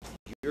intact,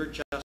 your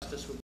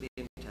justice will be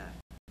intact?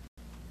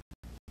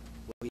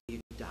 Will you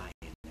die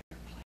in their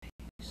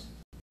place?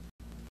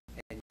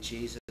 And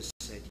Jesus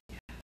said yes.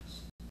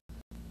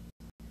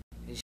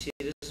 And you see,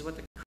 this is what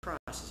the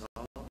cross is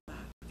all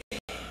about.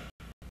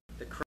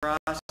 The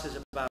cross is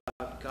about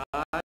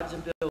God's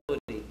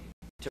ability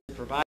to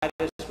provide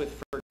us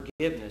with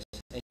forgiveness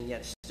and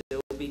yet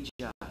still be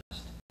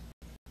just.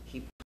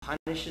 He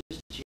punishes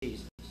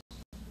Jesus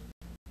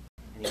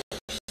and he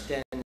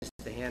extends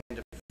the hand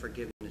of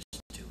forgiveness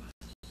to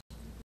us.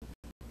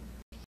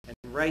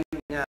 And right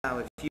now,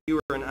 if you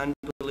are an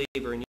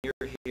unbeliever and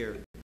you're here,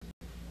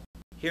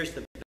 here's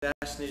the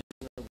best news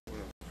in the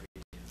world for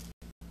you.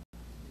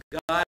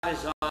 God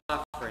is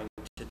offering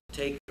to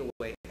take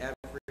away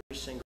every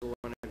single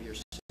one of your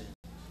sins.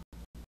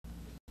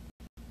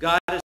 God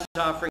is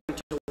offering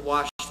to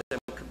wash them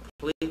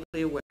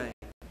completely away.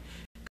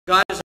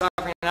 God is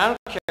offering, and I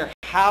don't care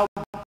how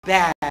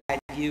bad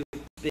you've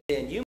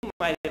been. You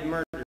might have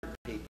murdered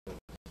people.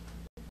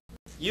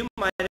 You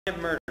might have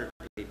murdered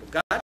people.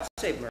 God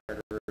saved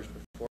murderers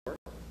before.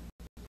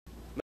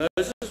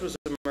 Moses was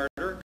a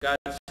murderer. God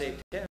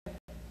saved him.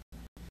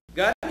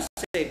 God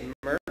saved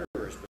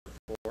murderers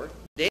before.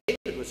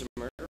 David was a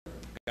murderer.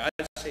 God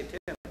saved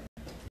him.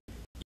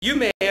 You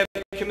may have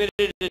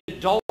committed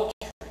adultery.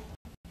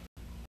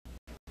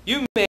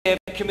 You may have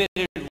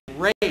committed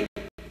rape.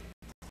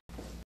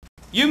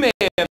 You may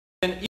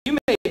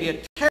be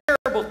a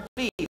terrible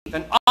thief,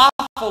 an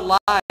awful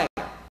liar.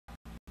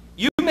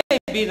 You may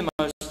be the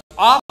most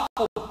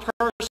awful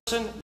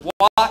person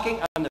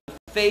walking on the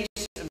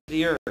face of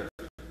the earth.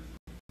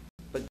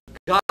 But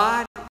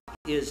God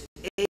is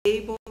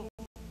able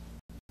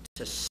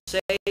to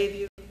save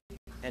you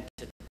and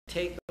to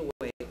take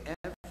away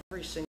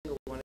every single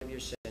one of your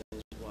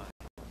sins. Why?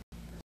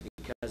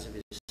 Because of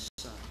his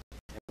Son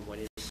and what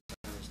his Son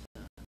has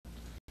done.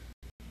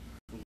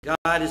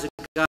 God is a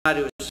God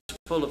who is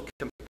full of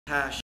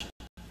compassion.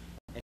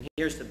 And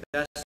here's the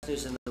best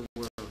news in the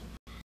world.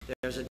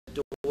 There's a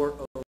door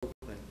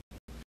open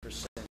for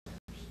sinners.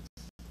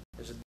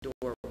 There's a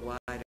door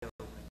wide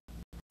open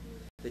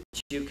that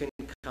you can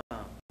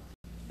come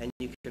and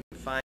you can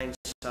find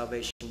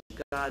salvation.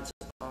 God's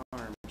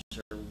arms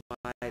are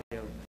wide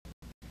open.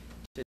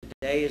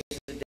 Today is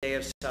the day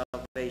of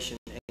salvation,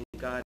 and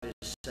God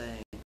is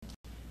saying,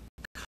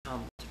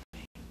 come to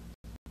me.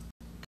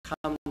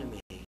 Come to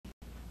me,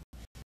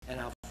 and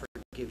I'll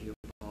forgive you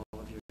of all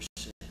of your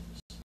sins.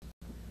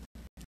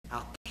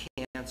 I'll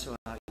cancel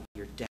out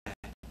your debt.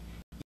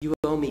 You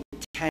owe me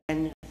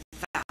 10,000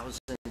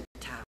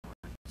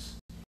 talents.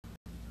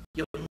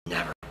 You'll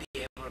never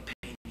be able to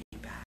pay me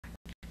back.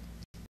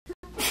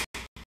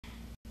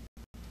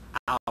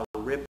 I'll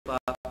rip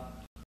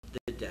up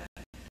the debt.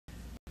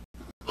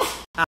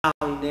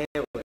 I'll nail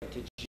it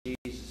to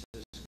Jesus'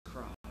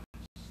 cross.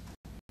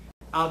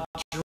 I'll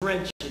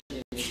drench it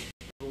in his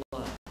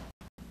blood.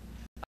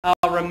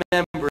 I'll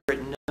remember it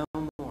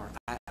no more.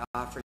 I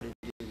offer to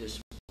do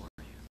this for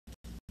you.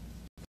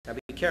 Now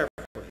be careful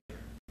here.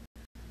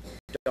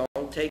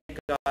 Don't take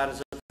God as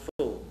a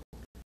fool.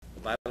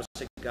 The Bible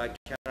says God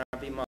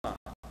cannot be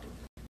mocked.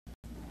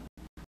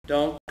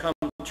 Don't come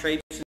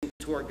traipsing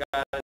toward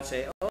God and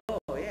say,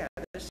 oh yeah,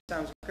 this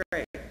sounds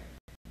great.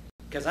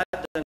 Because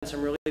I've done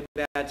some really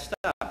bad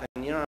stuff,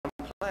 and I'm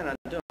planning on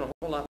doing a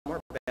whole lot more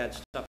bad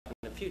stuff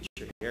in the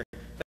future here.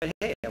 But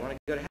hey, I want to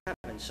go to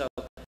heaven, so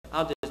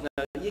I'll just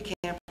know you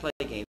can't play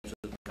games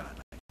with God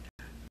like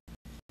that.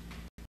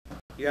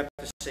 You have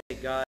to say,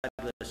 God,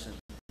 listen,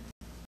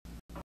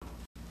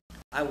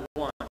 I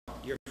want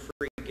your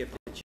free gift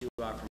that you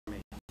offer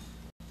me.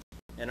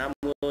 And I'm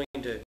willing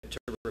to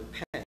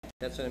repent.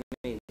 That's what it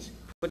means.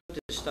 Put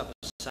this stuff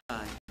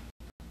aside.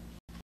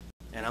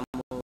 And I'm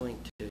willing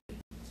to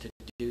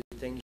do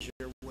things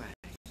your way.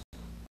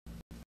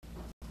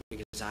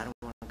 Because I don't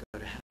want to go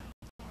to hell.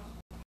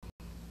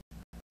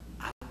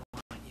 I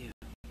want you.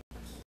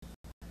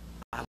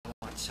 I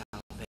want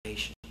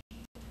salvation.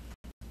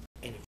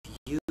 And if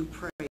you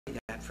pray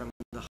that from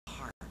the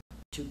heart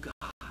to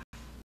God,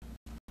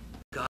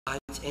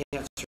 God's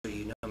answer to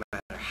you, no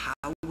matter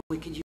how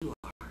wicked you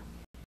are,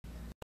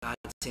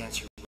 God's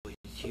answer to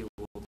you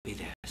will be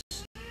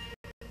this.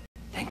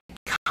 Then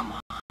come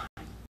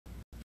on.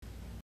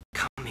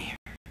 Come here.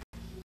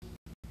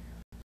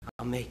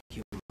 I'll make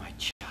you my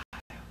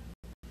child.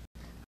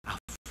 I'll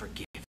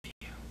forgive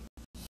you.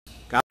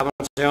 God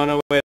won't say, oh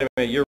no, wait a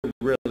minute, you're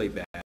really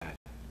bad.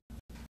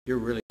 You're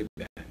really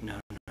bad. No.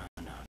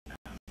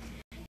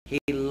 He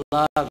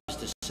loves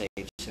to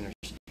save sinners.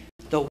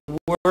 The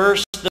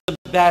worse, the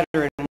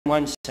better in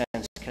one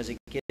sense, because it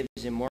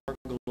gives him more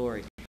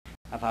glory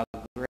of how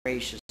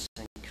gracious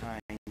and kind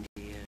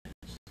he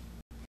is.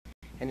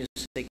 And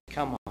he'll say,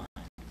 come on,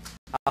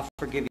 I'll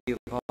forgive you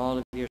of all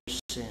of your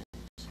sins.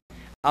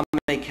 I'll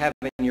make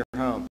heaven your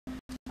home.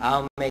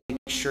 I'll make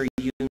sure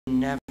you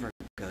never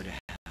go to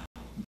hell.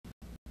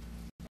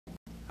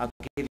 I'll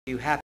give you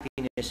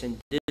happiness in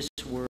this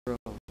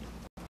world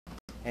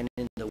and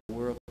in the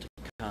world to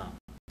come.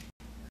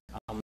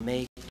 I'll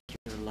make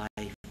your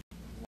life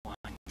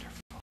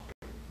wonderful.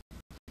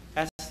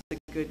 That's the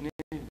good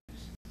news.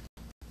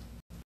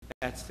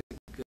 That's the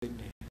good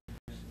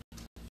news.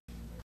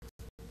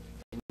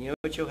 And you know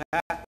what you'll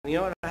have? You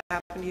know what will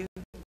happen to you?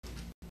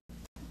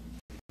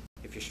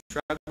 If you're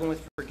struggling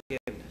with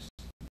forgiveness,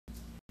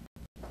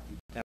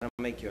 that'll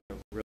make you a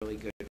really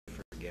good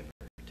forgiver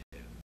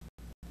too.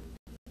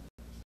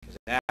 Because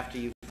after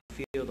you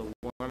feel the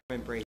warm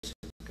embrace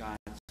of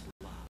God's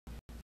love,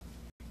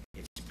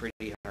 it's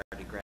pretty hard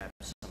to grab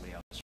somebody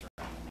else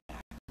around the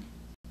neck.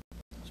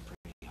 It's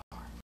pretty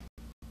hard.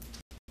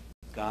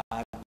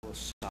 God will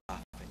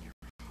soften your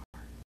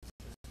heart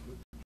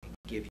and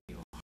give you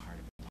a heart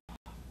of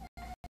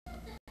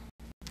love.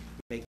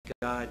 May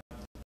God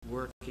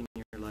work in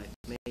your life.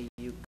 May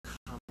you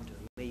come to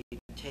him. May you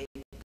take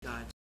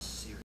God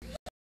seriously.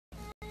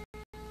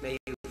 May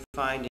you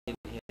find in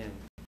him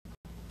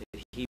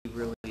that he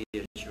really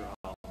is your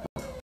all.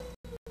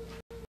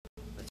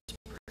 Let's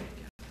pray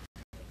together.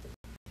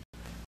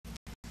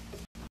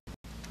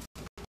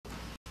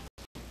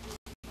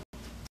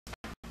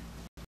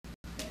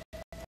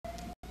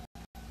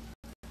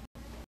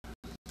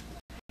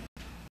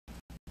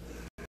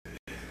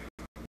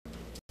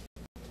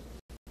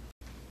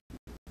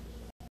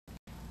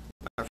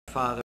 Our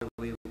Father,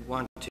 we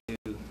want to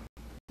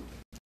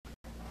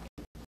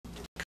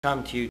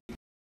come to you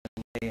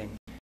today, and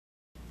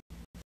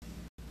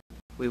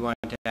we want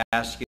to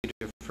ask you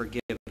to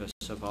forgive us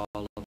of all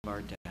of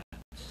our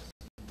debts.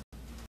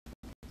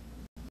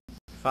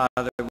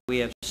 Father, we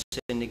have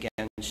sinned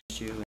against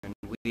you, and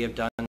we have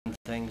done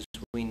things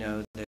we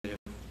know that have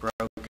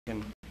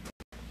broken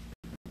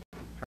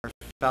our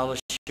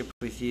fellowship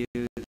with you,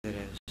 that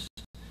has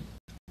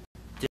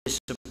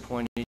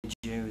disappointed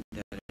you,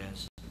 that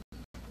has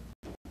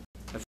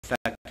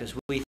affected us.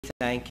 We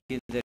thank you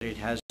that it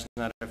has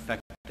not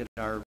affected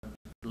our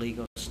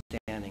legal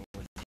standing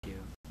with you.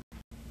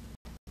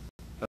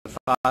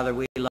 But Father,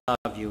 we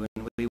love you,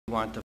 and we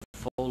want the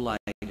full light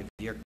of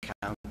your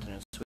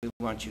countenance. We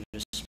want you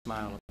to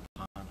smile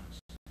upon us.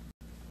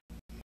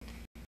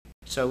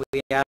 So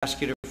we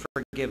ask you to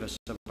forgive us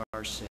of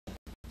our sins.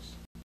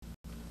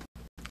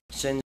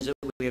 Sins that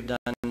we have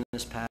done in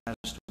this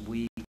past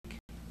week.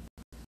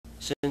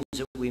 Sins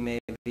that we may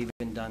have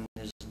even done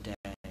this day.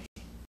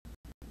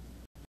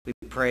 We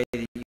pray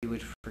that you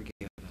would forgive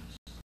us.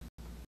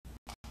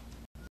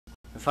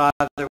 And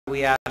Father,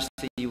 we ask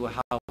that you will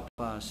help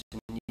us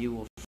and you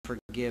will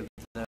forgive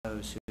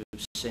those who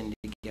have sinned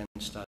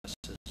against us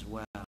as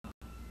well.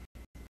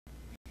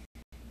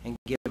 And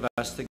give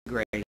us the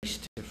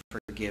grace to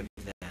forgive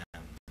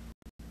them.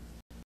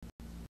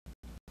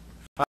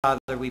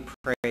 Father, we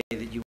pray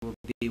that you will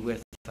be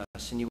with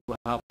us and you will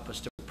help us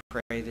to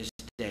pray this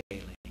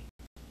daily.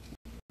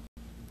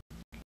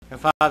 And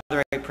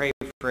Father, I pray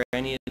for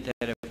any that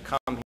have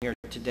come here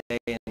today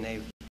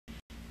and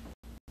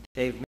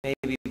they've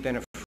maybe been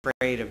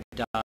afraid of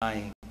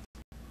dying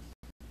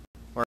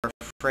or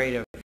afraid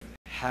of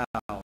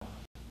hell,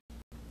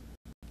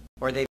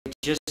 or they've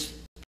just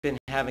been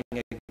having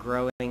a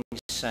growing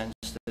sense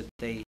that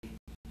they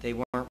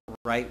weren't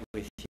right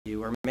with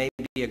you, or maybe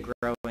a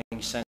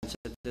growing sense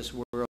that this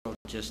world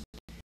just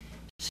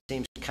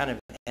seems kind of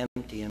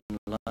empty and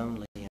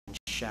lonely and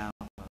shallow.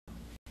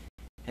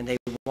 And they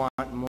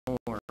want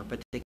more, but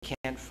they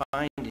can't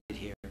find it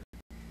here.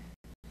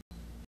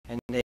 And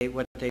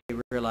what they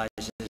realize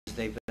is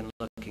they've been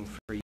looking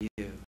for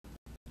you.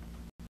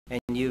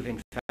 And you've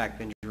in fact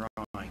been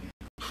drawing.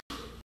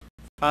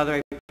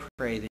 Father, I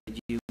pray that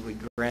you would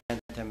grant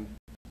them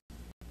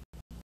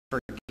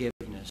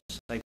forgiveness.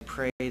 I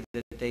pray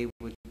that they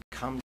would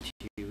come to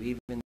you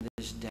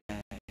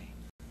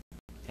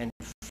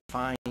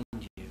find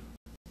you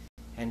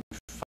and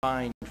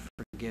find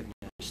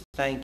forgiveness.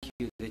 Thank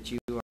you that you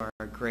are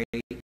a great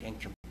and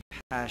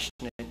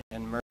compassionate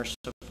and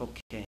merciful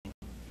King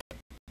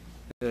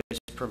who has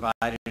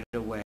provided a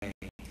way,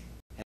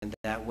 and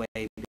that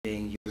way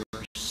being your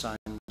Son,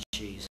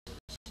 Jesus,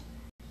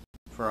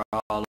 for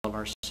all of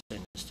our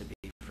sins to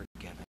be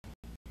forgiven.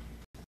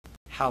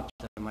 Help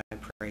them, I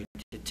pray,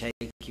 to take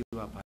you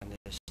up on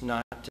this,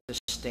 not to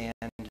stand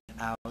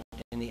out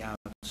in the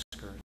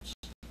outskirts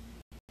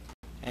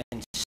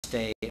and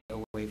stay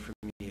away from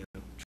you.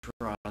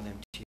 Draw them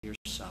to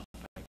yourself,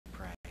 I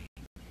pray.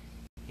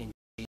 In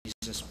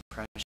Jesus'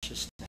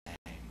 precious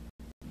name,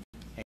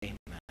 amen.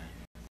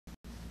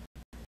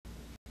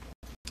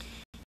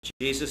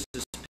 Jesus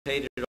has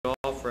paid it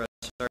all for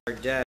us, our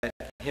debt.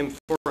 Hymn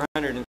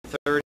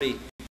 430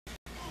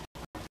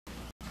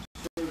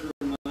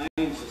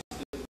 reminds us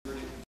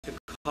to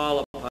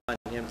call upon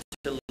him,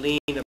 to lean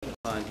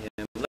upon him.